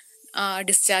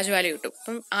ഡിസ്ചാർജ് വാല്യൂ കിട്ടും.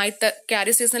 അപ്പം ആദ്യത്തെ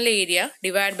ക്യാരി സീസണിലെ ഏരിയ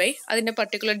ഡിവൈഡ് ബൈ അതിന്റെ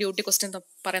പർട്ടിക്കുലർ ഡ്യൂട്ടി ക്വസ്റ്റ്യൻ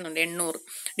പറയുന്നുണ്ട് 800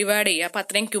 ഡിവൈഡ് ചെയ്യുക. അപ്പൊ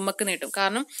അത്രയും ക്യുമക്ക് കിട്ടും.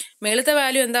 കാരണം മേളത്തെ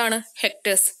വാല്യൂ എന്താണ്?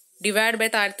 ഹെക്ടേഴ്സ് ഡിവൈഡ് ബൈ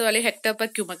താഴത്തെ value hectare per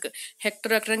ക്യുമക്ക്.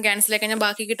 Hectare ഹെക്ടറും cancel ആയി കഴിഞ്ഞാൽ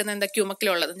ബാക്കി കിട്ടുന്ന എന്താ?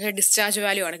 ക്യുമക്കിലുള്ളത് ഡിസ്ചാർജ്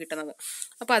വാല്യൂ ആണ് കിട്ടുന്നത്.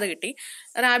 അപ്പൊ അത് കിട്ടി.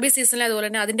 റാബി സീസണിൽ അതുപോലെ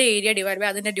തന്നെ അതിന്റെ ഏരിയ ഡിവൈഡ് ബൈ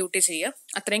അതിന്റെ ഡ്യൂട്ടി ചെയ്യുക,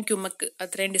 അത്രയും ക്യുമക്ക്,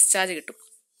 അത്രയും ഡിസ്ചാർജ് കിട്ടും.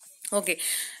 ഓക്കെ,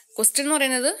 ക്വസ്റ്റ്യൻ എന്ന്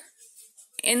പറയുന്നത്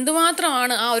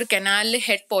എന്തുമാത്രമാണ് ആ ഒരു കനാലിൽ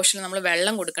ഹെഡ് പോർഷനിൽ നമ്മൾ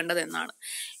വെള്ളം കൊടുക്കേണ്ടത് എന്നാണ്.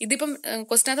 ഇതിപ്പം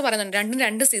ക്വസ്റ്റിനകത്ത് പറയുന്നുണ്ട് രണ്ടും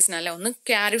 2 സീസൺ അല്ല, ഒന്ന്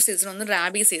ക്യാരിഫ് സീസൺ, ഒന്ന്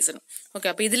റാബി സീസണും. ഓക്കെ,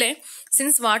 അപ്പൊ ഇതിലെ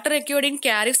since water required in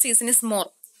ക്യാരിഫ് season is more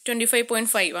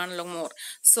 25.5 ആണല്ലോ more,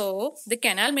 so the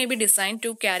canal may be design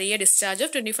to carry A discharge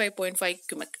of 25.5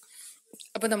 ക്യുമക്.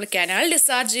 അപ്പൊ നമ്മൾ കനാൽ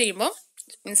ഡിസ്ചാർജ് ചെയ്യുമ്പോൾ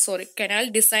കനാൽ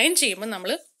ഡിസൈൻ ചെയ്യുമ്പോൾ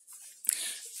നമ്മൾ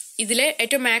ഇതിലെ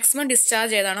ഏറ്റവും മാക്സിമം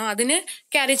ഡിസ്ചാർജ് ഏതാണോ അതിന്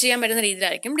ക്യാരി ചെയ്യാൻ പറ്റുന്ന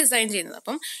രീതിയിലായിരിക്കും ഡിസൈൻ ചെയ്യുന്നത്.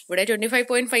 അപ്പം ഇവിടെ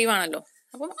 25.5 ആണല്ലോ,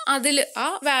 അപ്പം അതിൽ ആ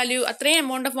വാല്യൂ അത്രയും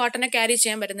എമൗണ്ട് ഓഫ് വാട്ടറിനെ ക്യാരി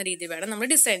ചെയ്യാൻ പറ്റുന്ന രീതിയിൽ വേണം നമ്മൾ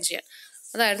ഡിസൈൻ ചെയ്യാൻ.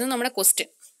 അതായിരുന്നു നമ്മുടെ ക്വസ്റ്റ്യൻ.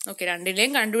 ഓക്കെ,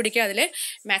 രണ്ടിലെയും കണ്ടുപിടിക്കുക, അതിലെ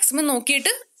മാക്സിമം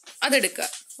നോക്കിയിട്ട് അതെടുക്കുക.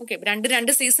 ഓക്കെ,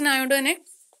 രണ്ട് സീസൺ ആയതുകൊണ്ട് തന്നെ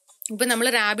ഇപ്പൊ നമ്മൾ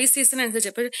റാബി സീസൺ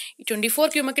അനുസരിച്ച് ഇപ്പൊ 24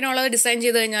 ക്യൂമക്കിനുള്ളത് ഡിസൈൻ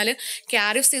ചെയ്ത് കഴിഞ്ഞാൽ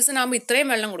ക്യാരിഫ് സീസൺ ആകുമ്പോൾ ഇത്രയും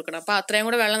വെള്ളം കൊടുക്കണം. അപ്പൊ അത്രയും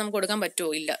കൂടെ വെള്ളം നമുക്ക് കൊടുക്കാൻ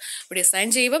പറ്റുമോ? ഇല്ല. അപ്പൊ ഡിസൈൻ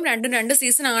ചെയ്യുമ്പോൾ രണ്ടും 2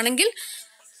 സീസൺ ആണെങ്കിൽ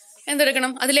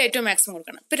എന്തെടുക്കണം? അതിൽ ഏറ്റവും മാക്സിമം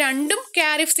കൊടുക്കണം. ഇപ്പൊ രണ്ടും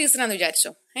ക്യാരിഫ് സീസൺ ആണെന്ന്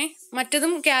വിചാരിച്ചോ,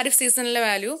 മറ്റതും ക്യാരിഫ് സീസണിലെ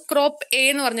വാല്യൂ ക്രോപ്പ് എ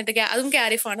എന്ന് പറഞ്ഞിട്ട് അതും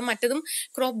ക്യാരിഫ് ആണ്, മറ്റതും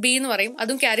ക്രോപ്പ് ബി എന്ന് പറയും,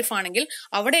 അതും ക്യാരിഫ് ആണെങ്കിൽ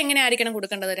അവിടെ എങ്ങനെ ആയിരിക്കണം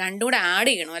കൊടുക്കേണ്ടത്? രണ്ടും കൂടെ ആഡ്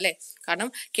ചെയ്യണം അല്ലെ.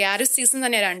 കാരണം ക്യാരിഫ് സീസൺ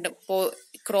തന്നെയാണ് രണ്ടും. ഇപ്പോൾ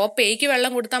ക്രോപ്പ് എക്ക്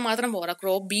വെള്ളം കൊടുത്താൽ മാത്രം പോരാ,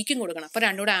 ക്രോപ്പ് ബിക്കും കൊടുക്കണം. അപ്പൊ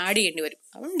രണ്ടും കൂടെ ആഡ് ചെയ്യേണ്ടി വരും.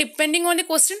 അപ്പം ഡിപ്പെൻഡിങ് ഓൺ ദി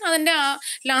ക്വസ്റ്റ്യൻ അതിന്റെ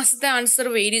ലാസ്റ്റത്തെ ആൻസർ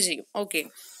വേരി ചെയ്യും. ഓക്കെ,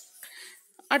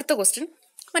 അടുത്ത ക്വസ്റ്റ്യൻ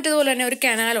മറ്റേതുപോലെ തന്നെ ഒരു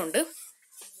കനാലുണ്ട്.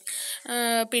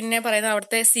 പിന്നെ പറയുന്നത്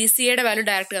അവിടുത്തെ CCA വാല്യൂ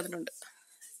ഡയറക്റ്റ് തന്നിട്ടുണ്ട്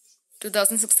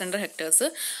 2600 ഹെക്ടേഴ്സ്.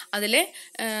 അതിലെ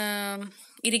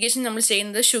ഇറിഗേഷൻ നമ്മൾ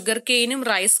ചെയ്യുന്നത് ഷുഗർ കെയിനും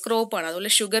റൈസ് ക്രോപ്പാണ്.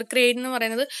 അതുപോലെ ഷുഗർ കെയിൻ എന്ന്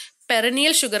പറയുന്നത്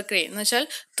പെറനിയൽ ഷുഗർ കെയിൻ എന്ന് വെച്ചാൽ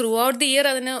ത്രൂ ഔട്ട് ദി ഇയർ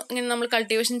അതിന് ഇങ്ങനെ നമ്മൾ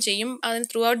കൾട്ടിവേഷൻ ചെയ്യും, അതിന്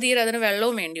ത്രൂ ഔട്ട് ദി ഇയർ അതിന്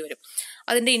വെള്ളവും വേണ്ടി വരും.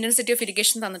 അതിന്റെ ഇന്റൻസിറ്റി ഓഫ്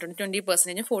ഇറിഗേഷൻ തന്നിട്ടുണ്ട്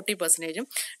 20%, 40%.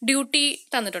 ഡ്യൂട്ടി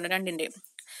തന്നിട്ടുണ്ട് രണ്ടിന്റെയും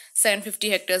 750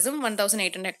 ഹെക്ടേഴ്സും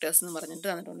 1800 ഹെക്ടേഴ്സ് എന്ന് പറഞ്ഞിട്ട്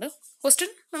തന്നിട്ടുണ്ട്. ക്വസ്റ്റ്യൻ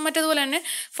മറ്റേതുപോലെ തന്നെ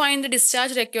find the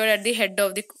discharge required at the head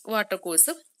of the water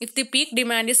course if the peak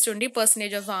demand is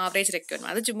 20% of average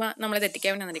requirement. അത് ചുമ്മാ നമ്മളെ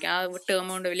തെറ്റിക്കാൻ വേണ്ടി തന്നിരിക്കും, ആ ടേം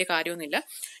കൊണ്ട് വലിയ കാര്യമൊന്നുമില്ല.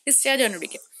 ഡിസ്ചാർജ്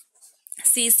കണ്ടുപിടിക്കും.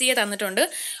 CCA തന്നിട്ടുണ്ട്.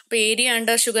 അപ്പൊ ഏരിയ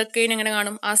അണ്ടർ ഷുഗർ കെയിൻ എങ്ങനെ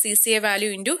കാണും? ആ CCA വാല്യൂ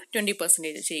ഇൻറ്റു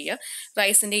 20% ചെയ്യുക.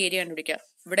 റൈസിന്റെ ഏരിയ കണ്ടുപിടിക്കുക.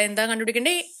 ഇവിടെ എന്താ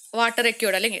കണ്ടുപിടിക്കേണ്ടത്? വാട്ടർ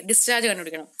റിക്വയർഡ് അല്ലെങ്കിൽ ഡിസ്ചാർജ്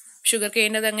കണ്ടുപിടിക്കണം. ഷുഗർ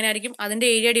കെയിൻ്റെ എങ്ങനെ ആയിരിക്കും? അതിന്റെ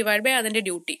ഏരിയ ഡിവൈഡ് ബൈ അതിന്റെ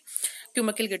ഡ്യൂട്ടി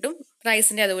ക്യുമക്കിൽ കിട്ടും.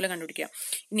 റൈസിന്റെ അതുപോലെ കണ്ടുപിടിക്കുക.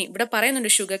 ഇനി ഇവിടെ പറയുന്നുണ്ട്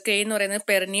ഷുഗർ കെയിൻ എന്ന് പറയുന്നത്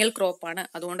പെറനിയൽ ക്രോപ്പാണ്,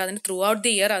 അതുകൊണ്ട് അതിന് ത്രൂ ഔട്ട്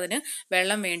ദി ഇയർ അതിന്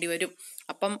വെള്ളം വേണ്ടി വരും.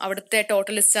 അപ്പം അവിടുത്തെ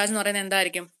ടോട്ടൽ ഡിസ്ചാർജ് എന്ന് പറയുന്നത്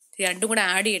എന്തായിരിക്കും? രണ്ടും കൂടെ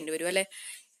ആഡ് ചെയ്യേണ്ടി വരും അല്ലെ.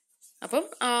 അപ്പം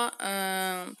ആ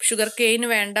ഷുഗർ കെയിന്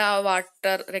വേണ്ട ആ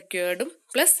വാട്ടർ റിക്വയർഡും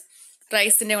പ്ലസ്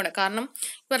റൈസിന്റെ കൂടെ, കാരണം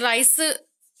ഇപ്പൊ റൈസ്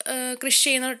കൃഷി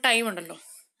ചെയ്യുന്ന ടൈം ഉണ്ടല്ലോ,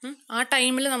 ആ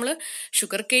ടൈമിൽ നമ്മൾ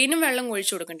ഷുഗർ കെയിനും വെള്ളം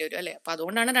ഒഴിച്ചു കൊടുക്കേണ്ടി വരും അല്ലെ. അപ്പൊ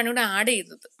അതുകൊണ്ടാണ് രണ്ടും കൂടെ ആഡ്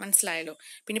ചെയ്തത്. മനസ്സിലായല്ലോ.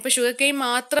 പിന്നെ ഇപ്പൊ ഷുഗർ കെയിൻ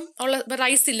മാത്രം ഉള്ള, ഇപ്പൊ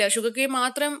റൈസ് ഇല്ല, ഷുഗർ കെയിൻ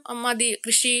മാത്രം മതി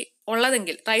കൃഷി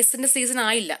ഉള്ളതെങ്കിൽ റൈസിന്റെ സീസൺ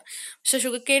ആയില്ല, പക്ഷെ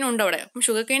ഷുഗർ കെയിൻ ഉണ്ട് അവിടെ. അപ്പം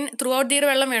sugar cane through out the year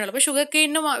വെള്ളം വേണമല്ലോ. അപ്പൊ ഷുഗർ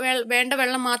കെയിന് വേണ്ട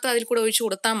വെള്ളം മാത്രം അതിൽ കൂടെ ഒഴിച്ചു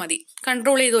കൊടുത്താൽ മതി,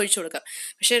 കൺട്രോൾ ചെയ്ത് ഒഴിച്ചു കൊടുക്കാം.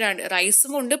 പക്ഷെ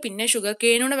റൈസും ഉണ്ട്, പിന്നെ ഷുഗർ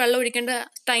കെയിനൂടെ വെള്ളം ഒഴിക്കേണ്ട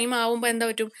ടൈം ആവുമ്പോൾ എന്താ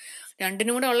പറ്റും?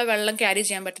 രണ്ടിനും കൂടെ ഉള്ള വെള്ളം ക്യാരി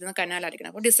ചെയ്യാൻ പറ്റുന്ന കനാലായിരിക്കണം.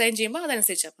 അപ്പോൾ ഡിസൈൻ ചെയ്യുമ്പോൾ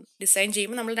അതനുസരിച്ച്, അപ്പം ഡിസൈൻ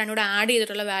ചെയ്യുമ്പോൾ നമ്മൾ രണ്ടും കൂടെ ആഡ്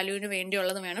ചെയ്തിട്ടുള്ള വാല്യൂവിന്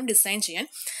വേണ്ടിയുള്ളത് വേണം ഡിസൈൻ ചെയ്യാൻ.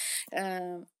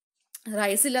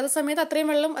 റൈസ് ഇല്ലാത്ത സമയത്ത് അത്രയും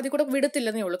വെള്ളം അതിൽ കൂടെ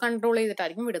വിടത്തില്ലെന്നേ ഉള്ളൂ, കൺട്രോൾ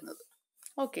ചെയ്തിട്ടായിരിക്കും വിടുന്നത്.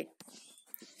 ഓക്കെ,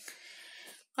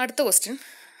 അടുത്ത ക്വസ്റ്റ്യൻ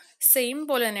സെയിം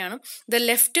പോലെ തന്നെയാണ്. The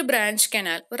left branch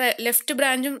canal, left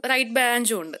ബ്രാഞ്ചും right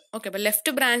ബ്രാഞ്ചും ഉണ്ട്. ഓക്കെ, അപ്പൊ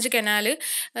left branch canal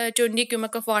 20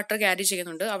 ക്യൂമക് of water carry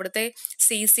ചെയ്യുന്നുണ്ട്. അവിടുത്തെ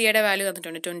CCA വാല്യൂ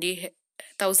തന്നിട്ടുണ്ട്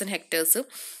 20,000 ഹെക്ടേഴ്സ്.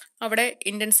 അവിടെ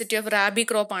ഇന്റൻസിറ്റി ഓഫ് റാബി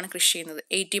ക്രോപ്പ് ആണ് കൃഷി ചെയ്യുന്നത്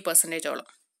 80%.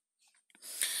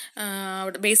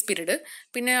 അവിടെ ബേസ് പീരീഡ്,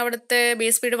 പിന്നെ അവിടുത്തെ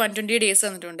ബേസ് പീരീഡ് 120 ഡേയ്സ്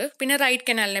തന്നിട്ടുണ്ട്. പിന്നെ റൈറ്റ്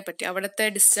കനാലിനെ പറ്റി അവിടുത്തെ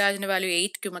ഡിസ്ചാർജിന്റെ വാല്യൂ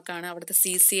 8 ക്യൂമക് ആണ്. അവിടുത്തെ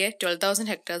CCA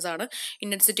 12,000 ഹെക്ടേഴ്സ് ആണ്.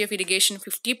 ഇന്റൻസിറ്റി ഓഫ് ഇറിഗേഷൻ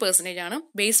 50% ആണ്.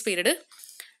 ബേസ് പീരീഡ്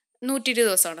 120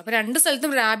 ദിവസമാണ്. അപ്പൊ രണ്ട്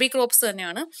സ്ഥലത്തും റാബി ക്രോപ്സ്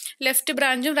തന്നെയാണ്. ലെഫ്റ്റ്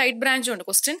ബ്രാഞ്ചും റൈറ്റ് ബ്രാഞ്ചും ഉണ്ട്.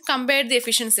 ക്വസ്റ്റ്യൻ കമ്പയർ ദി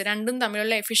എഫിഷ്യൻസി, രണ്ടും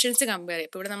തമ്മിലുള്ള എഫിഷ്യൻസി കമ്പയർ ചെയ്യും.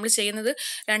 ഇപ്പൊ ഇവിടെ നമ്മൾ ചെയ്യുന്നത്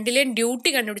രണ്ടിലെയും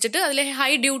ഡ്യൂട്ടി കണ്ടുപിടിച്ചിട്ട് അതിലെ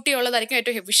ഹൈ ഡ്യൂട്ടി ഉള്ളതായിരിക്കും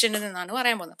ഏറ്റവും എഫിഷ്യന്റ് എന്നാണ്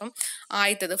പറയാൻ പോകുന്നത്. അപ്പം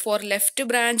ആദ്യത്തത് ഫോർ ലെഫ്റ്റ്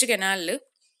ബ്രാഞ്ച് കനാലിൽ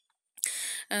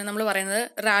നമ്മൾ പറയുന്നത്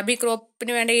റാബി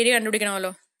ക്രോപ്പിന് വേണ്ട ഏരിയ കണ്ടുപിടിക്കണമല്ലോ.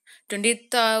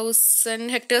 20,000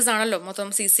 hectares ആണല്ലോ മൊത്തം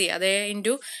CC, അതേ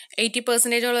ഇൻറ്റു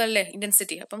 80% അല്ലേ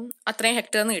ഇൻറ്റൻസിറ്റി. അപ്പം അത്രയും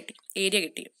ഹെക്ടറിന് കിട്ടി, ഏരിയ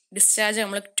കിട്ടി. ഡിസ്ചാർജ്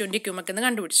നമ്മൾ 20 cubic എന്ന്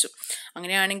കണ്ടുപിടിച്ചു.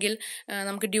 അങ്ങനെയാണെങ്കിൽ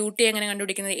നമുക്ക് ഡ്യൂട്ടി എങ്ങനെ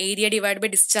കണ്ടുപിടിക്കുന്നത്? Area divide by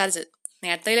discharge.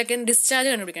 നേരത്തേലൊക്കെ discharge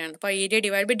കണ്ടുപിടിക്കാനാണ്. അപ്പോൾ ഏരിയ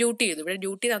ഡിവൈഡ് ബൈ ഡ്യൂട്ടി ചെയ്തു. ഇവിടെ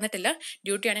ഡ്യൂട്ടി തന്നിട്ടില്ല,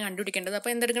 ഡ്യൂട്ടിയാണ് കണ്ടുപിടിക്കേണ്ടത്.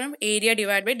 അപ്പോൾ എന്തെടുക്കണം? ഏരിയ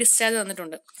ഡിവൈഡ് ബൈ ഡിസ്ചാർജ്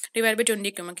തന്നിട്ടുണ്ട്. ഡിവൈഡ് ബൈ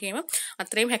 20 cubic ചെയ്യുമ്പോൾ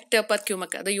അത്രയും ഹെക്ടർ പെർ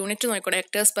ക്യൂമക്ക്, അത് യൂണിറ്റ് നോക്കിക്കോട്ടെ,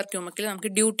 ഹെക്ടേഴ്സ് പെർ ക്യൂമക്കിൽ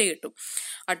നമുക്ക് ഡ്യൂട്ടി കിട്ടും.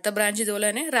 അടുത്ത ബ്രാഞ്ച് ഇതുപോലെ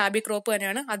തന്നെ റാബി ക്രോപ്പ്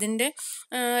തന്നെയാണ്. അതിൻ്റെ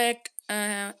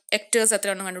ഹെക്ടേഴ്സ്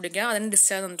എത്രയാണെന്ന് കണ്ടുപിടിക്കുക, അതിന്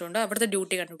ഡിസ്ചാർജ് തന്നിട്ടുണ്ട്, അവിടുത്തെ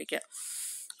ഡ്യൂട്ടി കണ്ടുപിടിക്കുക.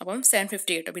 അപ്പം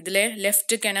 750 കിട്ടും. ഇതിലെ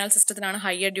ലെഫ്റ്റ് കനാൽ സിസ്റ്റത്തിനാണ്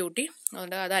ഹയർ ഡ്യൂട്ടി,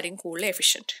 അതുകൊണ്ട് അതായിരിക്കും കൂടുതൽ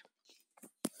എഫിഷ്യൻറ്റ്.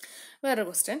 വേറൊരു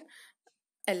ക്വസ്റ്റ്യൻ,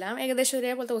 എല്ലാം ഏകദേശം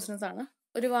ഒരേപോലത്തെ ക്വസ്റ്റ്യൻസ് ആണ്.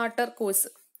 ഒരു വാട്ടർ കോഴ്സ്,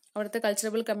 അവിടുത്തെ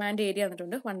കൾച്ചറബിൾ കമാൻഡ് ഏരിയ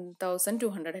തന്നിട്ടുണ്ട്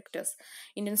 1200 hectares.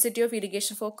 Intensity of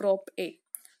irrigation four crop A.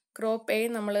 Crop A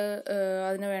നമ്മൾ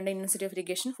അതിന് വേണ്ട ഇൻറ്റൻസിറ്റി ഓഫ്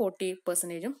ഇറിഗേഷൻ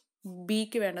 40%,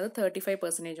 ബിക്ക് വേണ്ടത്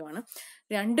 35%.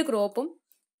 രണ്ട് ക്രോപ്പും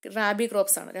റാബി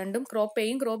ക്രോപ്സ് ആണ്. രണ്ടും ക്രോപ്പ്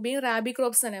എയും ക്രോപ്പ് ബിയും റാബി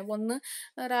ക്രോപ്സ് തന്നെ. ഒന്ന്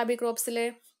റാബി ക്രോപ്സിലെ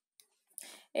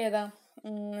ഏതാ,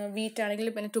 വീറ്റ് ആണെങ്കിൽ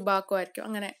പിന്നെ ടുബാക്കോ ആയിരിക്കും.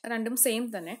 അങ്ങനെ രണ്ടും സെയിം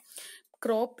തന്നെ.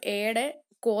 ക്രോപ്പ് എയുടെ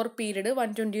കോർ പീരീഡ്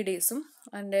 120 days,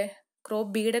 അതിൻ്റെ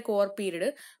ക്രോപ്പ് ബിയുടെ കോർ പീരീഡ്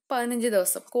 15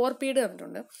 ദിവസം. കോർ പീരീഡ്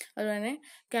തന്നിട്ടുണ്ട്. അതുപോലെ തന്നെ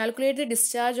calculate the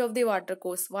discharge of the water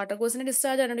course. Water കോഴ്സിന്റെ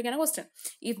discharge കണ്ടുപിടിക്കാനാണ് question.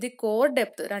 If the core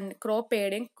depth, crop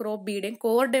എയുടെയും ക്രോപ്പ് ബിയുടെയും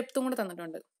കോർ ഡെപ്തും കൂടെ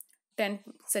തന്നിട്ടുണ്ട്, 10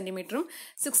 cm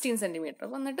 16 cm.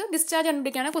 വന്നിട്ട് ഡിസ്ചാർജ്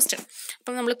കണ്ടുപിടിക്കാനാണ് ക്വസ്റ്റ്യൻ.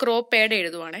 അപ്പം നമ്മൾ ക്രോപ്പ് എയുടെ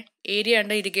എഴുതുവാണേ. ഏരിയ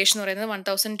ഉണ്ട് ഇറിഗേഷൻ എന്ന് പറയുന്നത്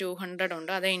 1200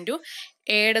 ഉണ്ട്, അത് ഇൻറ്റു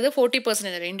എയുടേത്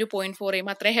 40% ഇൻറ്റു 0.4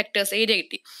 ചെയ്യുമ്പോൾ അത്രയും ഹെക്ടേഴ്സ് ഏരിയ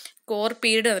കിട്ടി. കോർ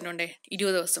പീരീഡ് തന്നിട്ടുണ്ട്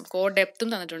 20 ദിവസം. കോർ ഡെപ്തും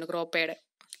തന്നിട്ടുണ്ട് ക്രോപ്പ് എയുടെ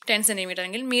 10 cm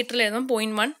ആണെങ്കിൽ മീറ്ററിൽ എഴുതുമ്പോൾ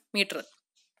 0.1 മീറ്റർ.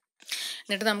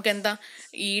 എന്നിട്ട് നമുക്ക് എന്താ,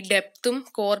 ഈ ഡെപ്തും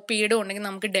കോർ പീരീഡും ഉണ്ടെങ്കിൽ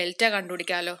നമുക്ക് ഡെൽറ്റ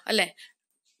കണ്ടുപിടിക്കാമല്ലോ അല്ലേ.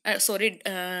 സോറി,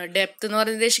 ഡെപ്ത് എന്ന്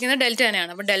പറഞ്ഞ് ഉദ്ദേശിക്കുന്നത് ഡെൽറ്റ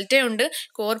തന്നെയാണ്. അപ്പോൾ ഡെൽറ്റ ഉണ്ട്,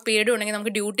 കോർ പീരീഡ് ഉണ്ടെങ്കിൽ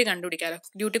നമുക്ക് ഡ്യൂട്ടി കണ്ടുപിടിക്കാമല്ലോ.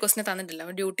 ഡ്യൂട്ടി ക്വസ്റ്റിനെ തന്നിട്ടില്ല.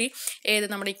 അപ്പോൾ ഡ്യൂട്ടി ഏത്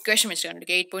നമ്മുടെ ഇക്വേഷൻ വെച്ച്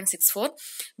കണ്ടുപിടിക്കുക, 8.64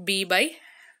 ബി ബൈ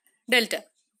ഡെൽറ്റ.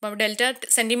 അപ്പോൾ ഡെൽറ്റ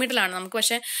സെൻറ്റിമീറ്ററിലാണ് നമുക്ക്,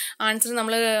 പക്ഷേ ആൻസർ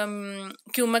നമ്മൾ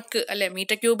ക്യൂമക്ക് അല്ലെ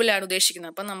മീറ്റർ ക്യൂബിലാണ്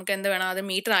ഉദ്ദേശിക്കുന്നത്. അപ്പം നമുക്ക് എന്ത് വേണം, അത്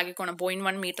മീറ്റർ ആക്കിക്കോണം,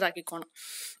 0.1 മീറ്റർ ആക്കിക്കോണം.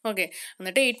 ഓക്കെ,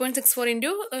 എന്നിട്ട് 8.64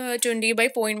 ഇൻറ്റു 20 ബൈ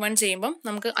 0.1 ചെയ്യുമ്പം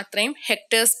നമുക്ക് അത്രയും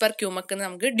ഹെക്ടേഴ്സ് പെർ ക്യൂമക്ക്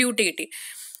നമുക്ക് ഡ്യൂട്ടി കിട്ടി.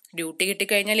 ഡ്യൂട്ടി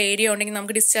കിട്ടിക്കഴിഞ്ഞാൽ ഏരിയ ഉണ്ടെങ്കിൽ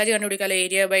നമുക്ക് ഡിസ്ചാർജ് കണ്ടുപിടിക്കാമല്ലോ,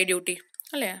 ഏരിയ ബൈ ഡ്യൂട്ടി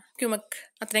അല്ലേ. ക്യൂമക്ക്,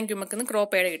 അത്രയും ക്യൂമക്ക്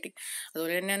ക്രോപ്പ് എയുടെ കിട്ടി.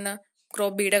 അതുപോലെ തന്നെ എന്താ,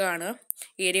 ക്രോപ്പ് ബിയുടെ കാണുക,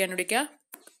 ഏരിയ കണ്ടുപിടിക്കുക,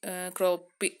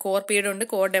 കോർ പീരീഡ് ഉണ്ട്,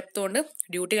 കോർ ഡെപ്തും ഉണ്ട്,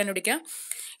 ഡ്യൂട്ടി കണ്ടുപിടിക്കുക,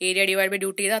 ഏരിയ ഡിവൈഡ് ബൈ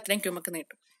ഡ്യൂട്ടി ചെയ്താൽ അത്രയും ക്യൂമക്ക്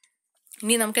കിട്ടും.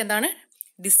 ഇനി നമുക്ക് എന്താണ്,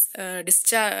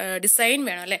 ഡിസൈൻ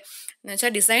വേണം അല്ലേ, എന്ന്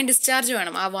വെച്ചാൽ ഡിസ്ചാർജ്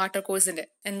വേണം ആ വാട്ടർ കോഴ്സിന്റെ,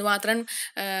 എന്തുമാത്രം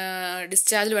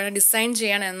ഡിസ്ചാർജ് വേണം ഡിസൈൻ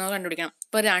ചെയ്യണം എന്നോ കണ്ടുപിടിക്കണം.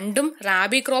 ഇപ്പൊ രണ്ടും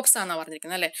റാബി ക്രോപ്സ് ആണെന്നാണ്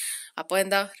പറഞ്ഞിരിക്കുന്നത് അല്ലേ. അപ്പോൾ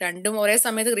എന്താ, രണ്ടും ഒരേ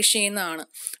സമയത്ത് കൃഷി ചെയ്യുന്നതാണ്.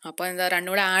 അപ്പോൾ എന്താ,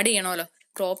 രണ്ടും കൂടെ ആഡ് ചെയ്യണമല്ലോ.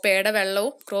 ക്രോപ്പ് എയുടെ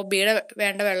വെള്ളവും ക്രോപ്പ് ബിയുടെ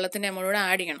വേണ്ട വെള്ളത്തിന്റെ നമ്മളോട്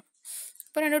ആഡ് ചെയ്യണം.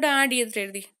 അപ്പോൾ രണ്ടും കൂടെ ആഡ് ചെയ്തിട്ട്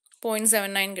എഴുതി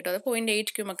 0.79 കിട്ടും. അത്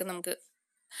 0.8 ക്യൂമൊക്കെ നമുക്ക്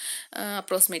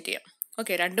അപ്രോക്സിമേറ്റ് ചെയ്യാം.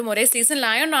 ഓക്കെ, രണ്ടും ഒരേ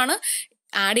സീസണിലായതുകൊണ്ടാണ്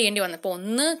ആഡ് ചെയ്യേണ്ടി വന്നത്. ഇപ്പോൾ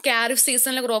ഒന്ന് കാരിഫ്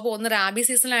സീസണിലെ ക്രോപ്പ്, ഒന്ന് റാബി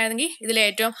സീസണിലായിരുന്നെങ്കിൽ ഇതിൽ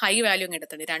ഏറ്റവും ഹൈ വാല്യൂ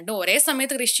എടുത്തത്. രണ്ടും ഒരേ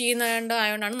സമയത്ത് കൃഷി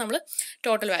ചെയ്യുന്നതായതുകൊണ്ടാണ് നമ്മൾ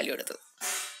ടോട്ടൽ വാല്യൂ എടുത്തത്.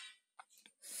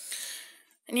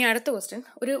 ഇനി അടുത്ത ക്വസ്റ്റ്യൻ,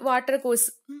 ഒരു വാട്ടർ കോഴ്സ്,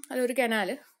 അതൊരു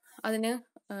കനാല്, അതിന്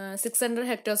 600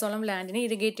 ഹെക്ടേഴ്സോളം ലാൻഡിനെ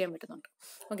ഇറിഗേറ്റ് ചെയ്യാൻ പറ്റുന്നുണ്ട്.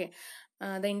 Okay,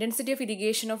 the intensity of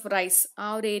irrigation of rice, ആ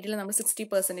ഒരു ഏരിയയിൽ നമ്മൾ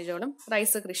 60%ഓളം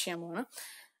റൈസ് കൃഷി ചെയ്യാൻ പോകണം.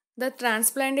 The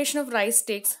transplantation of rice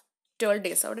takes 12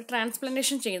 days. അവിടെ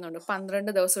ട്രാൻസ്പ്ലാന്റേഷൻ ചെയ്യുന്നുണ്ട്,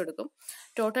 12 ദിവസം എടുക്കും.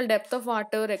 Total depth of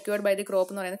water required by the crop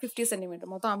എന്ന് പറയുന്നത് 50 cm.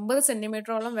 മൊത്തം 50 cm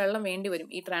വെള്ളം വേണ്ടി വരും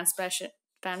ഈ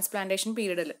ട്രാൻസ്പ്ലാന്റേഷൻ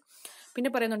പീരീഡിൽ. പിന്നെ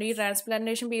പറയുന്നുണ്ട് ഈ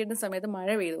ട്രാൻസ്പ്ലാന്റേഷൻ പീരീഡിന് സമയത്ത് മഴ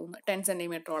പെയ്തു 10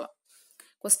 cm.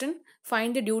 Question,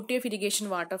 find the duty of irrigation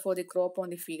water for the crop on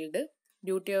the field.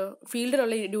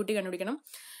 ഫീൽഡിലുള്ള duty കണ്ടുപിടിക്കണം.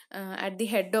 At the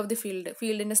head of the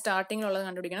ഫീൽഡിന്റെ സ്റ്റാർട്ടിങ്ങിലുള്ളത്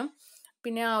കണ്ടുപിടിക്കണം.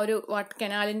 പിന്നെ ആ ഒരു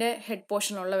കനാലിന്റെ ഹെഡ്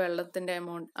പോർഷനിലുള്ള വെള്ളത്തിന്റെ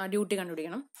എമൗണ്ട്, ആ ഡ്യൂട്ടി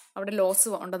കണ്ടുപിടിക്കണം. അവിടെ ലോസ്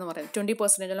ഉണ്ടെന്ന് പറയുന്നു,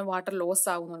 20% വാട്ടർ ലോസ്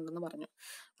ആകുന്നുണ്ടെന്ന് പറഞ്ഞു.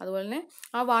 അതുപോലെ തന്നെ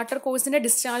ആ വാട്ടർ കോഴ്സിന്റെ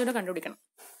ഡിസ്ചാർജ് കണ്ടുപിടിക്കണം.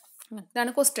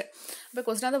 ഇതാണ് ക്വസ്റ്റ്യൻ. അപ്പോൾ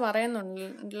ക്വസ്റ്റ്യൻ അത്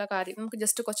പറയുന്നുള്ള കാര്യം നമുക്ക്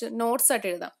ജസ്റ്റ് കുറച്ച് നോട്ട്സ് ആയിട്ട്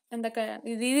എഴുതാം, എന്തൊക്കെ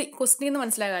ഈ ക്വസ്റ്റ്യൻ എന്ന്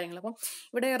മനസ്സിലായ കാര്യങ്ങൾ. അപ്പം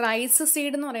ഇവിടെ റൈസ്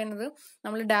സീഡ് എന്ന് പറയുന്നത്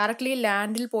നമ്മൾ ഡയറക്റ്റ്ലി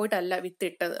ലാൻഡിൽ പോയിട്ടല്ല വിത്ത്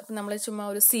ഇട്ടത്. അപ്പം നമ്മൾ ചുമ്മാ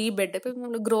ഒരു സീ ബെഡ്, ഇപ്പം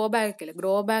നമ്മൾ ഗ്രോ ബാഗ് ഒക്കെ ഇല്ലേ,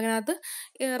 ഗ്രോ ബാഗിനകത്ത്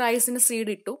റൈസിന്റെ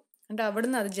സീഡ് ഇട്ടു, എന്നിട്ട്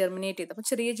അവിടുന്ന് അത് ജെർമിനേറ്റ് ചെയ്തു. അപ്പം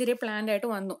ചെറിയ ചെറിയ പ്ലാന്റ് ആയിട്ട്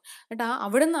വന്നു. എന്നിട്ട്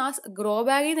അവിടുന്ന് ആ ഗ്രോ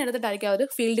ബാഗിൽ നിന്ന് എടുത്തിട്ടായിരിക്കും അവർ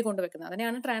ഫീൽഡിൽ കൊണ്ടുവെക്കുന്നത്.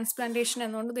 അതിനെയാണ് ട്രാൻസ്പ്ലാന്റേഷൻ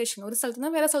എന്നുകൊണ്ട് ഉദ്ദേശിക്കുന്നത്. ഒരു സ്ഥലത്ത്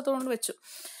നിന്ന് വേറെ സ്ഥലത്ത് കൊണ്ട് വെച്ചു.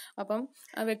 അപ്പം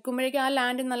വെക്കുമ്പോഴേക്കും ആ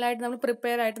ലാൻഡ് നല്ലതായിട്ട് നമ്മൾ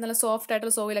പ്രിപ്പയർ ആയിട്ട് നല്ല സോഫ്റ്റ്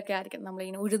ആയിട്ടുള്ള സോയിലൊക്കെ ആയിരിക്കും,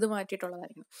 നമ്മളിങ്ങനെ ഉഴുത്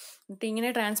മാറ്റിയിട്ടുള്ളതായിരിക്കും. എന്നിട്ട് ഇങ്ങനെ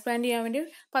ട്രാൻസ്പ്ലാന്റ് ചെയ്യാൻ വേണ്ടി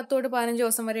 10 തൊട്ട് 15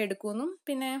 ദിവസം വരെ എടുക്കുമെന്നും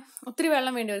പിന്നെ ഒത്തിരി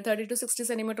വെള്ളം വേണ്ടി വരും, 30 to 60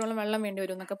 സെന്റിമീറ്ററോളം വെള്ളം വേണ്ടി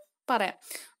വരും എന്നൊക്കെ പറയാം.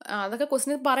 അതൊക്കെ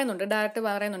ക്വസ്റ്റിന് പറയുന്നുണ്ട്, ഡയറക്റ്റ്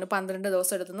പറയുന്നുണ്ട് 12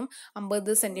 ദിവസം എടുത്തെന്നും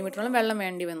 50 സെന്റിമീറ്ററോളം വെള്ളം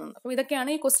വേണ്ടി വന്നെന്നും. അപ്പോൾ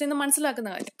ഇതൊക്കെയാണ് ഈ ക്വസ്റ്റിന് മനസ്സിലാക്കുന്ന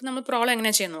കാര്യം. ഇപ്പം നമ്മൾ പ്രോബ്ലം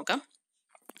എങ്ങനെയാണ് ചെയ്യാൻ നോക്കാം.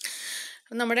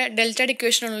 നമ്മുടെ ഡെൽറ്റയുടെ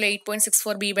ഇക്വേഷനുള്ള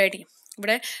 8.64 b/d.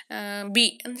 ഇവിടെ ബി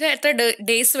എന്നുവെച്ചാൽ എത്ര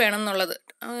ഡേയ്സ് വേണം എന്നുള്ളത്.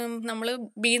 നമ്മൾ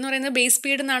ബി എന്ന് പറയുന്നത് ബേസ്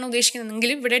സ്പീഡ് എന്നാണ്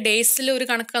ഉദ്ദേശിക്കുന്നതെങ്കിലും ഇവിടെ ഡേയ്സിൽ ഒരു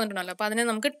കണക്ക് തന്നിട്ടുണ്ടല്ലോ, അപ്പോൾ അതിനെ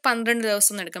നമുക്ക് 12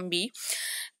 ദിവസം എന്ന് എടുക്കാം ബി.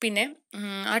 പിന്നെ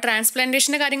ആ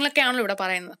ട്രാൻസ്പ്ലാന്റേഷൻ്റെ കാര്യങ്ങളൊക്കെ ആണല്ലോ ഇവിടെ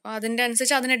പറയുന്നത്, അപ്പോൾ അതിൻ്റെ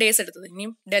അനുസരിച്ച് അതിൻ്റെ ഡേയ്സ് എടുത്തത്.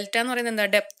 ഇനിയും ഡെൽറ്റ എന്ന് പറയുന്നത് എന്താ,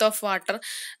 depth of water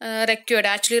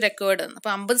actually required.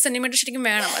 അപ്പോൾ 50 സെന്റിമീറ്റർ ശരിക്കും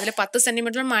വേണം, അതിൽ 10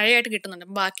 സെന്റിമീറ്റർ മഴയായിട്ട് കിട്ടുന്നുണ്ട്,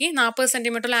 ബാക്കി 40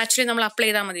 സെന്റിമീറ്ററിൽ ആക്ച്വലി നമ്മൾ അപ്ലൈ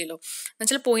ചെയ്താൽ മതിയല്ലോ, എന്ന്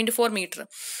വെച്ചാൽ 0.4 മീറ്റർ.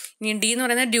 ഇനി ഡി എന്ന്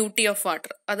പറയുന്നത് ഡ്യൂട്ടി ഓഫ്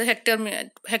വാട്ടർ, അത്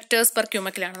ഹെക്ടേഴ്സ് പെർ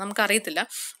ക്യൂമക്കിലാണ്, നമുക്കറിയത്തില്ല.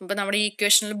 ഇപ്പം നമ്മുടെ ഈ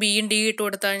ഇക്വേഷനിൽ ബിയും ഡി ഇട്ട്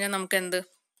കൊടുത്തു കഴിഞ്ഞാൽ നമുക്ക് എന്ത്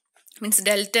മീൻസ്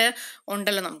ഡെൽറ്റ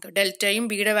ഉണ്ടല്ലോ, നമുക്ക് ഡെൽറ്റയും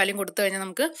ബിയുടെ വാല്യൂ കൊടുത്തു കഴിഞ്ഞാൽ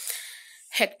നമുക്ക്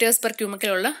ഹെക്ടേഴ്സ് പെർ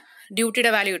ക്യൂമക്കിലുള്ള ഡ്യൂട്ടിയുടെ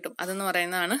വാല്യൂ കിട്ടും. അതെന്ന്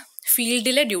പറയുന്നതാണ്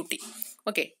ഫീൽഡിലെ ഡ്യൂട്ടി.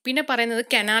 ഓക്കെ, പിന്നെ പറയുന്നത്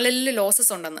കനാലിൽ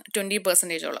ലോസസ് ഉണ്ടെന്ന്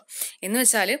 20%. എന്ന്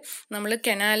വെച്ചാൽ നമ്മൾ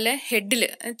കനാലിലെ ഹെഡിൽ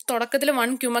തുടക്കത്തിൽ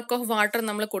 1 ക്യൂമക്ക് ഓഫ് വാട്ടർ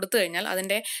നമ്മൾ കൊടുത്തു കഴിഞ്ഞാൽ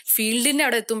അതിൻ്റെ ഫീൽഡിൻ്റെ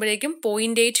അവിടെ എത്തുമ്പോഴേക്കും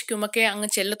 0.8 ക്യൂമക്കേ അങ്ങ്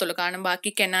ചെല്ലത്തുള്ളൂ, കാരണം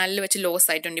ബാക്കി കനാലിൽ വെച്ച് ലോസ്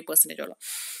ആയി 20%.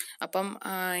 അപ്പം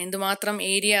എന്തുമാത്രം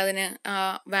ഏരിയ അതിന്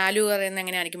വാല്യൂ പറയുന്നത്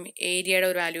എങ്ങനെയായിരിക്കും, ഏരിയയുടെ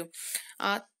ഒരു വാല്യൂ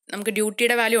നമുക്ക്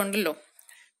ഡ്യൂട്ടിയുടെ വാല്യൂ ഉണ്ടല്ലോ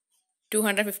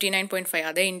 259.5,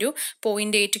 അതേ ഇൻറ്റു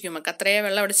 0.8 ക്യൂമക്ക്, അത്രയേ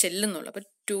വെള്ളം അവിടെ ചെല്ലുന്നുള്ളൂ. അപ്പോൾ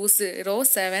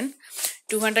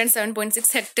 207.6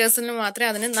 ഹെക്ടേഴ്സിന് മാത്രമേ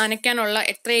അതിന് നനയ്ക്കാനുള്ള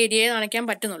എത്ര ഏരിയയെ നനയ്ക്കാൻ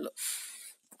പറ്റുന്നുള്ളൂ,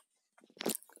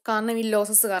 കാരണം ഈ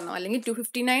ലോസസ് കാരണം. അല്ലെങ്കിൽ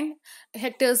 259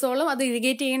 ഹെക്ടേഴ്സോളം അത്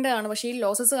ഇറിഗേറ്റ് ചെയ്യേണ്ടതാണ്, പക്ഷേ ഈ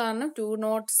ലോസസ് കാരണം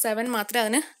 207 മാത്രമേ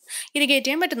അതിന് ഇറിഗേറ്റ്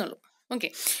ചെയ്യാൻ പറ്റുന്നുള്ളൂ. ഓക്കെ,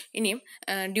 ഇനിയും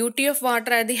ഡ്യൂട്ടി ഓഫ്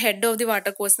വാട്ടർ ആയത് head of the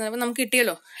water course നമുക്ക്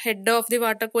കിട്ടിയല്ലോ. Head of the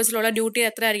water കോഴ്സിലുള്ള duty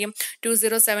എത്ര ആയിരിക്കും,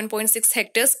 207.6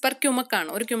 ഹെക്ടേഴ്സ് പെർ ക്യൂമക്കാണ്.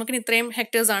 ഒരു ക്യൂമക്കിന് ഇത്രയും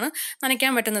ഹെക്ടേഴ്സ് ആണ്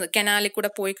നനയ്ക്കാൻ പറ്റുന്നത് കനാലിൽ കൂടെ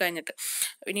പോയി കഴിഞ്ഞിട്ട്.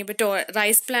 ഇനിയിപ്പോൾ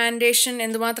റൈസ് പ്ലാന്റേഷൻ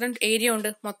എന്തുമാത്രം ഏരിയ ഉണ്ട്,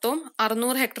 മൊത്തം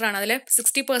 600 ഹെക്ടർ ആണ്, അതിൽ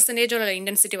 60% ഉള്ള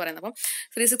ഇന്റൻസിറ്റി പറയുന്നത്. അപ്പം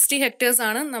 360 ഹെക്ടേഴ്സ്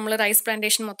ആണ് നമ്മൾ റൈസ്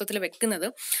പ്ലാന്റേഷൻ മൊത്തത്തിൽ വെക്കുന്നത്.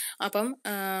 അപ്പം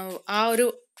ആ ഒരു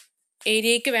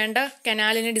ഏരിയയ്ക്ക് വേണ്ട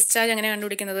കനാലിന് ഡിസ്ചാർജ് എങ്ങനെ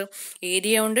കണ്ടുപിടിക്കുന്നത്,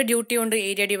 ഏരിയ ഉണ്ട് ഡ്യൂട്ടി ഉണ്ട്,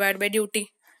 area divide by duty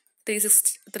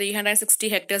 360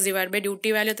 hectares divide by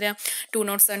duty value എത്രയാണ്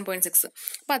 207.6.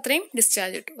 അപ്പോൾ അത്രയും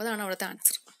ഡിസ്ചാർജ് കിട്ടും. അതാണ് അവിടുത്തെ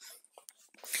ആൻസർ.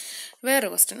 വേറെ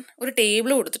ക്വസ്റ്റ്യൻ, ഒരു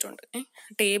ടേബിൾ കൊടുത്തിട്ടുണ്ട്.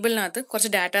 ടേബിളിനകത്ത് കുറച്ച്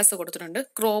ഡാറ്റാസ് കൊടുത്തിട്ടുണ്ട്,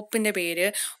 ക്രോപ്പിന്റെ പേര്,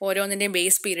 ഓരോന്നിന്റെയും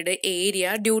ബേസ് പീരീഡ്, ഏരിയ,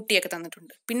 ഡ്യൂട്ടി ഒക്കെ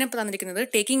തന്നിട്ടുണ്ട്. പിന്നെ തന്നിരിക്കുന്നത്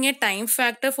taking A time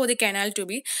factor for the canal to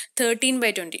B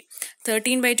 13/20.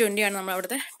 13/20 ആണ് നമ്മൾ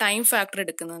അവിടുത്തെ ടൈം ഫാക്ടർ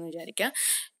എടുക്കുന്നതെന്ന് വിചാരിക്കുക.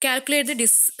 Calculate the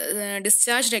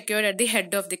discharge required at the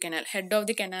head of the canal. Head of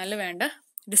the കനാലിൽ വേണ്ട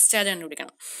ഡിസ്ചാർജ്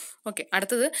കണ്ടുപിടിക്കണം. ഓക്കെ,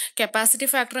 അടുത്തത് കപ്പാസിറ്റി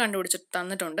ഫാക്ടർ കണ്ടുപിടിച്ച്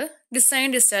തന്നിട്ടുണ്ട്, ഡിസൈൻ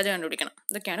ഡിസ്ചാർജ് കണ്ടുപിടിക്കണം.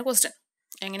 ഇതൊക്കെയാണ് ക്വസ്റ്റ്യൻ.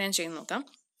 എങ്ങനെയാണ് ചെയ്യുന്നത് നോക്കാം.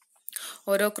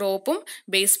 ഓരോ ക്രോപ്പും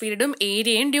ബേസ് പീരീഡും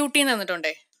ഏരിയയും ഡ്യൂട്ടിയും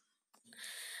തന്നിട്ടുണ്ടേ.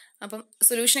 അപ്പം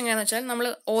സൊല്യൂഷൻ എങ്ങനെയാണെന്ന് വെച്ചാൽ നമ്മൾ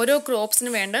ഓരോ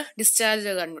ക്രോപ്സിന് വേണ്ട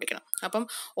ഡിസ്ചാർജ് കണ്ടുപിടിക്കണം. അപ്പം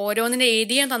ഓരോന്നിൻ്റെ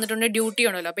ഏരിയ തന്നിട്ടുണ്ട്, ഡ്യൂട്ടി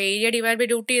ഉണ്ടല്ലോ, അപ്പോൾ ഏരിയ ഡിവൈഡ് ബൈ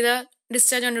ഡ്യൂട്ടി ചെയ്താൽ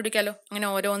ഡിസ്ചാർജ് കണ്ടുപിടിക്കാമല്ലോ. അങ്ങനെ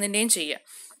ഓരോന്നിൻ്റെയും ചെയ്യുക.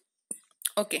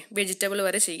 ഓക്കെ, വെജിറ്റബിൾ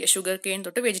വരെ ചെയ്യുക, ഷുഗർ കെയിൻ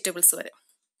തൊട്ട് വെജിറ്റബിൾസ് വരെ.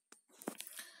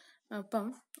 അപ്പം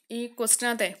ഈ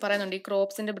ക്വസ്റ്റിനകത്തെ പറയുന്നുണ്ട്, ഈ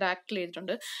ക്രോപ്സിൻ്റെ ബ്രാക്കറ്റിൽ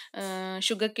ചെയ്തിട്ടുണ്ട്,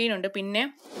 ഷുഗർ കെയിൻ ഉണ്ട്, പിന്നെ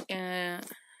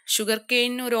ഷുഗർ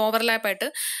കെയിന് ഒരു ഓവർലാപ്പായിട്ട്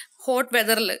ഹോട്ട്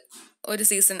വെതറിൽ ഒരു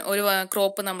സീസൺ ഒരു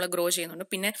ക്രോപ്പ് നമ്മൾ ഗ്രോ ചെയ്യുന്നുണ്ട്.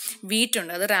 പിന്നെ വീറ്റ്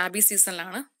ഉണ്ട്, അത് റാബി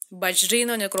സീസണിലാണ്. ബജ്രി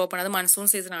എന്ന് പറഞ്ഞ ക്രോപ്പാണ്, അത് മൺസൂൺ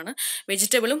സീസണാണ്.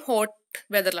 വെജിറ്റബിളും ഹോട്ട്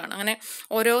വെതറിലാണ്. അങ്ങനെ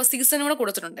ഓരോ സീസണും കൂടെ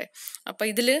കൊടുത്തിട്ടുണ്ട്. അപ്പം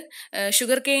ഇതിൽ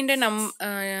ഷുഗർ കെയിൻ്റെ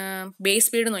ബേസ്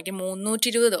പീരീഡ് നോക്കി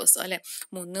 320 ദിവസം അല്ലെ.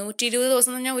 320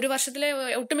 ദിവസം എന്ന് പറഞ്ഞാൽ ഒരു വർഷത്തിലെ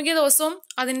ഒട്ടുമിക്ക ദിവസവും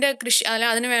അതിൻ്റെ കൃഷി അല്ലെ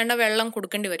അതിന് വേണ്ട വെള്ളം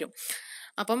കൊടുക്കേണ്ടി വരും.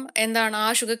 അപ്പം എന്താണ് ആ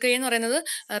ഷുഗർ കെയിൻ എന്ന് പറയുന്നത്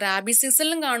റാബി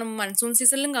സീസണിലും കാണും, മൺസൂൺ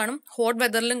സീസണിലും കാണും, ഹോട്ട്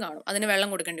വെതറിലും കാണും, അതിന് വെള്ളം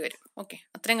കൊടുക്കേണ്ടി വരും. ഓക്കെ,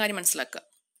 അത്രയും കാര്യം മനസ്സിലാക്കുക.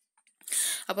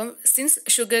 അപ്പം since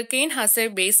sugar cane has A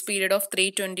base period of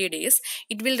 320 days,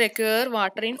 it will require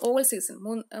water in all season.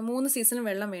 3 സീസണിൽ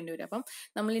വെള്ളം വേണ്ടി വരും. അപ്പം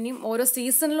നമ്മളിനിയും ഓരോ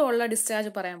സീസണിലും ഉള്ള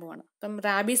ഡിസ്ചാർജ് പറയാൻ പോവാണ്. അപ്പം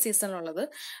റാബി സീസണിലുള്ളത്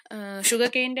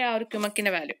ഷുഗർ കെയിൻ്റെ ആ ഒരു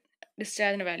ക്യുമക്കിൻ്റെ വാല്യൂ,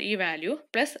 ഡിസ്ചാർജിൻ്റെ വാല്യൂ, ഈ വാല്യൂ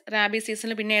പ്ലസ് റാബി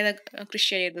സീസണിൽ പിന്നെ ഏതാ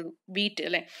കൃഷി ചെയ്തത്, വീറ്റ്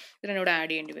അല്ലേ, ഇതിനോട്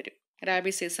ആഡ് ചെയ്യേണ്ടി വരും.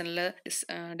 റാബി സീസണിൽ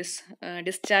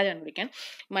ഡിസ്ചാർജ് കണ്ടുപിടിക്കാൻ.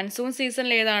 മൺസൂൺ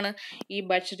സീസണിൽ ഏതാണ്, ഈ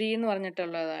ബജ്രി എന്ന്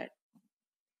പറഞ്ഞിട്ടുള്ളതാണ്.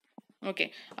 ഓക്കെ,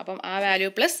 അപ്പം ആ വാല്യൂ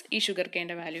പ്ലസ് ഈ ഷുഗർ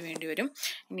കെയിൻ്റെ വാല്യൂ വേണ്ടി വരും.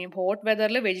 ഇനി ഹോട്ട്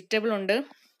വെതറിൽ വെജിറ്റബിൾ ഉണ്ട്,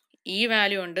 ഈ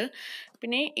വാല്യൂ ഉണ്ട്,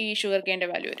 പിന്നെ ഈ ഷുഗർ കെയിൻ്റെ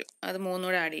വാല്യൂ വരും. അത്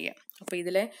മൂന്നൂടെ ആഡ് ചെയ്യാം. അപ്പോൾ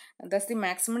ഇതിലെ ദാറ്റ്സ് ദി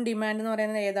മാക്സിമം ഡിമാൻഡ് എന്ന്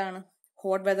പറയുന്നത് ഏതാണ്,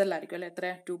 ഹോട്ട് വെതറിലായിരിക്കും അല്ലേ.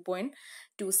 എത്ര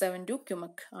 2.272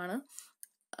 ക്യുമക് ആണ്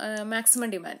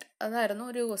മാക്സിമം ഡിമാൻഡ്. അതായിരുന്നു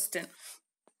ഒരു ക്വസ്റ്റ്യൻ.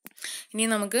 ഇനി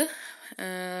നമുക്ക്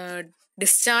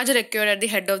discharge required at the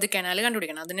head of the canal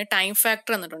കണ്ടുപിടിക്കണം. അതിന് ടൈം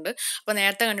ഫാക്ടർ എന്നിട്ടുണ്ട്. അപ്പോൾ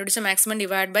നേരത്തെ കണ്ടുപിടിച്ച മാക്സിമം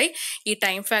ഡിവൈഡ് ബൈ ഈ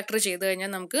ടൈം ഫാക്ടർ ചെയ്ത്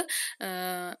കഴിഞ്ഞാൽ നമുക്ക്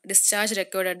discharge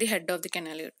required at the head of the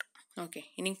canal കിട്ടും. ഓക്കെ,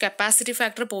 ഇനി കപ്പാസിറ്റി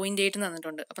ഫാക്ടർ 0.8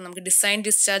 തന്നിട്ടുണ്ട്. അപ്പം നമുക്ക് ഡിസൈൻ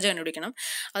ഡിസ്ചാർജ് കണ്ടുപിടിക്കണം.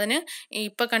 അതിന്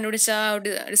ഇപ്പം കണ്ടുപിടിച്ച ആ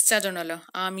ഡിസ്ചാർജ് ഉണ്ടല്ലോ,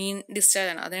 ആ മീൻ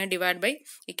ഡിസ്ചാർജ് ആണ്, അതിനെ ഡിവൈഡ് ബൈ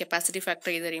ഈ കപ്പാസിറ്റി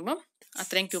ഫാക്ടർ ചെയ്ത് കഴിയുമ്പോൾ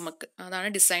അത്രയും ക്യൂമക്ക്, അതാണ്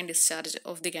design discharge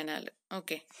of the canal.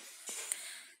 Okay,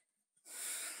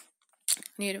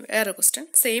 ഇനി ഒരു വേറെ ക്വസ്റ്റ്യൻ,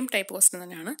 സെയിം ടൈപ്പ് ക്വസ്റ്റ്യൻ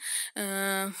തന്നെയാണ്.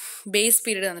 ബേസ്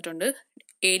പീരീഡ് തന്നിട്ടുണ്ട്,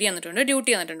 ഏരിയ തന്നിട്ടുണ്ട്,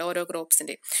 ഡ്യൂട്ടി തന്നിട്ടുണ്ട് ഓരോ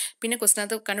ക്രോപ്സിൻ്റെ. പിന്നെ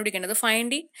ക്വസ്റ്റിനകത്ത് കണ്ടുപിടിക്കേണ്ടത്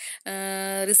find the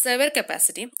reservoir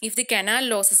capacity if the canal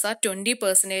losses R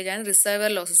 20% and reservoir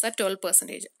losses R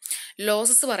 12%.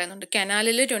 Losses പറയുന്നുണ്ട്,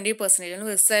 കനാലിൽ 20% ആണ്,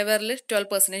 റിസർവറിൽ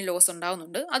 12% ലോസ്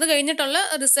ഉണ്ടാവുന്നുണ്ട്. അത് കഴിഞ്ഞിട്ടുള്ള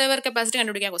റിസർവർ കപ്പാസിറ്റി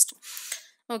കണ്ടുപിടിക്കാൻ ക്വസ്റ്റ്യൻ.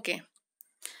 ഓക്കെ,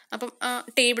 അപ്പം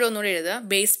ടേബിൾ ഒന്നുകൂടി എഴുതുക,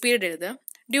 ബേസ് പീരീഡ് എഴുതുക,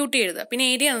 ഡ്യൂട്ടി എഴുതുക, പിന്നെ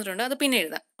ഏരിയ തന്നിട്ടുണ്ട്, അത് പിന്നെ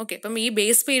എഴുതാം. ഓക്കെ, അപ്പം ഈ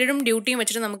ബേസ് പീരീഡും ഡ്യൂട്ടിയും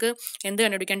വെച്ചിട്ട് നമുക്ക് എന്ത്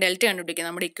കണ്ടുപിടിക്കാം? ഡെൽറ്റ കണ്ടുപിടിക്കാം,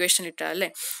 നമ്മുടെ ഇക്വേഷൻ ഇട്ടാൽ അല്ലേ.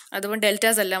 അതുകൊണ്ട്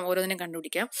ഡെൽറ്റാസ് എല്ലാം ഓരോന്നിനും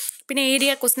കണ്ടുപിടിക്കാം. പിന്നെ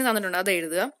ഏരിയ ക്വസ്റ്റ്യൻ തന്നിട്ടുണ്ട്, അത്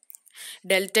എഴുതുക.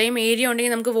 ഡെൽറ്റയും ഏരിയ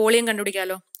ഉണ്ടെങ്കിൽ നമുക്ക് വോളിയം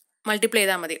കണ്ടുപിടിക്കാമല്ലോ. മൾട്ടിപ്ലൈ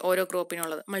ചെയ്താൽ മതി, ഓരോ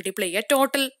ക്രോപ്പിനുള്ളത് മൾട്ടിപ്ലൈ ചെയ്യുക,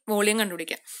 ടോട്ടൽ വോളിയം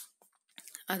കണ്ടുപിടിക്കാം.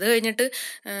 അത് കഴിഞ്ഞിട്ട്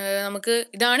നമുക്ക്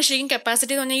ഇതാണ് ശരിക്കും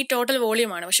കപ്പാസിറ്റി എന്ന് പറഞ്ഞാൽ ഈ ടോട്ടൽ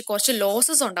വോളിയമാണ്, പക്ഷെ കുറച്ച്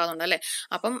ലോസസ് ഉണ്ടാകുന്നുണ്ട് അല്ലേ.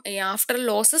 അപ്പം ഈ ആഫ്റ്റർ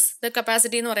ലോസസ് ദ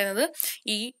കപ്പാസിറ്റി എന്ന് പറയുന്നത്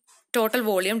ഈ total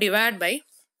volume divide by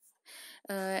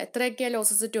എത്രയൊക്കെയാണ്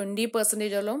losses,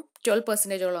 20%ഓളം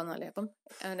 12%ഓളം എന്നല്ലേ. അപ്പം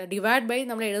ഡിവൈഡ് ബൈ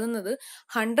നമ്മൾ എഴുതുന്നത്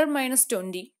 100 -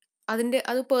 20,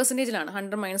 അത് പെർസെൻറ്റേജിലാണ്.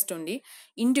 100 - 20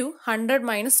 ഇൻറ്റു 100 -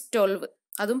 12,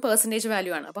 അതും പെർസെൻറ്റേജ്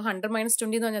വാല്യൂ ആണ്. അപ്പോൾ 100 -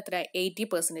 20 എന്ന് പറഞ്ഞാൽ എത്ര?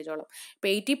 80%ഓളം.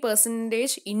 ഇപ്പോൾ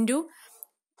 80% ഇൻറ്റു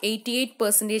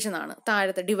 88% എന്നാണ്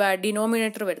താഴത്തെ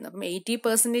ഡിനോമിനേറ്റർ വരുന്നത്. അപ്പം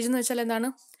 80% എന്ന് വെച്ചാൽ എന്താണ്?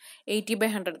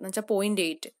 80/100 എന്ന് വെച്ചാൽ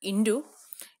 0.8 ഇൻറ്റു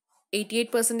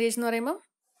 88% എന്ന് പറയുമ്പോൾ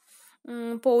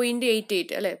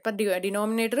 0.88 അല്ലേ. ഇപ്പം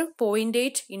ഡിനോമിനേറ്റർ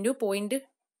 0.8 ഇൻറ്റു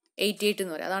 0.88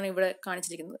 എന്ന് പറയും. അതാണ് ഇവിടെ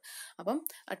കാണിച്ചിരിക്കുന്നത്. അപ്പം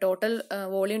ടോട്ടൽ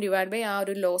വോളിയം ഡിവൈഡ് ബൈ ആ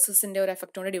ഒരു ലോസസിൻ്റെ ഒരു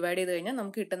എഫക്റ്റ് കൊണ്ട് ഡിവൈഡ് ചെയ്ത് കഴിഞ്ഞാൽ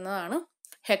നമുക്ക് കിട്ടുന്നതാണ്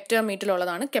hectare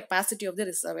മീറ്ററിലുള്ളതാണ് capacity of the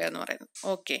reservoir എന്ന് പറയുന്നത്.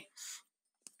 ഓക്കെ,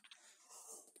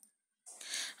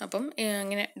 അപ്പം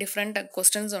ഇങ്ങനെ ഡിഫറെൻറ്റ്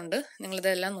ക്വസ്റ്റ്യൻസ് ഉണ്ട്,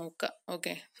 നിങ്ങളിതെല്ലാം നോക്കുക.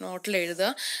 ഓക്കെ, നോട്ടിൽ എഴുതുക,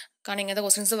 കാരണം ഇങ്ങനത്തെ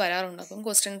ക്വസ്റ്റ്യൻസ് വരാറുണ്ട്. അപ്പം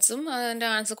ക്വസ്റ്റ്യൻസും അതിൻ്റെ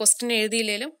ആൻസർ, ക്വസ്റ്റ്യൻ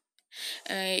എഴുതിയില്ലെങ്കിലും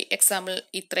എക്സാമ്പിൾ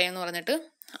ഇത്രയെന്ന് പറഞ്ഞിട്ട്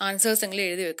ആൻസേഴ്സ് എങ്കിലും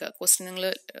എഴുതി വെക്കുക. ക്വസ്റ്റ്യൻ നിങ്ങൾ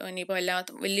ഇനിയിപ്പോൾ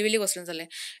വലിയ വലിയ ക്വസ്റ്റ്യൻസ് അല്ലേ,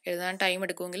 എഴുതാൻ ടൈം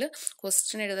എടുക്കുമെങ്കിൽ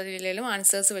ക്വസ്റ്റ്യൻ എഴുതിയില്ലെങ്കിലും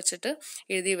ആൻസേഴ്സ് വെച്ചിട്ട്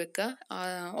എഴുതി വെക്കുക.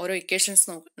 ഓരോ ഇക്വേഷൻസ്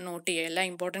നോട്ട് ചെയ്യുക, എല്ലാം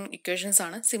ഇമ്പോർട്ടൻറ്റ് ഇക്വേഷൻസ്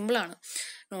ആണ്, സിമ്പിളാണ്,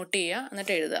 നോട്ട് ചെയ്യുക,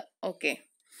 എന്നിട്ട് എഴുതുക. ഓക്കെ,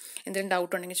 എന്തെങ്കിലും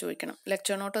ഡൗട്ട് ഉണ്ടെങ്കിൽ ചോദിക്കണം.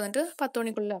 ലെക്ചർ നോട്ട് വന്നിട്ട് 10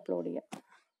 മണിക്കുള്ളിൽ അപ്ലോഡ് ചെയ്യാം.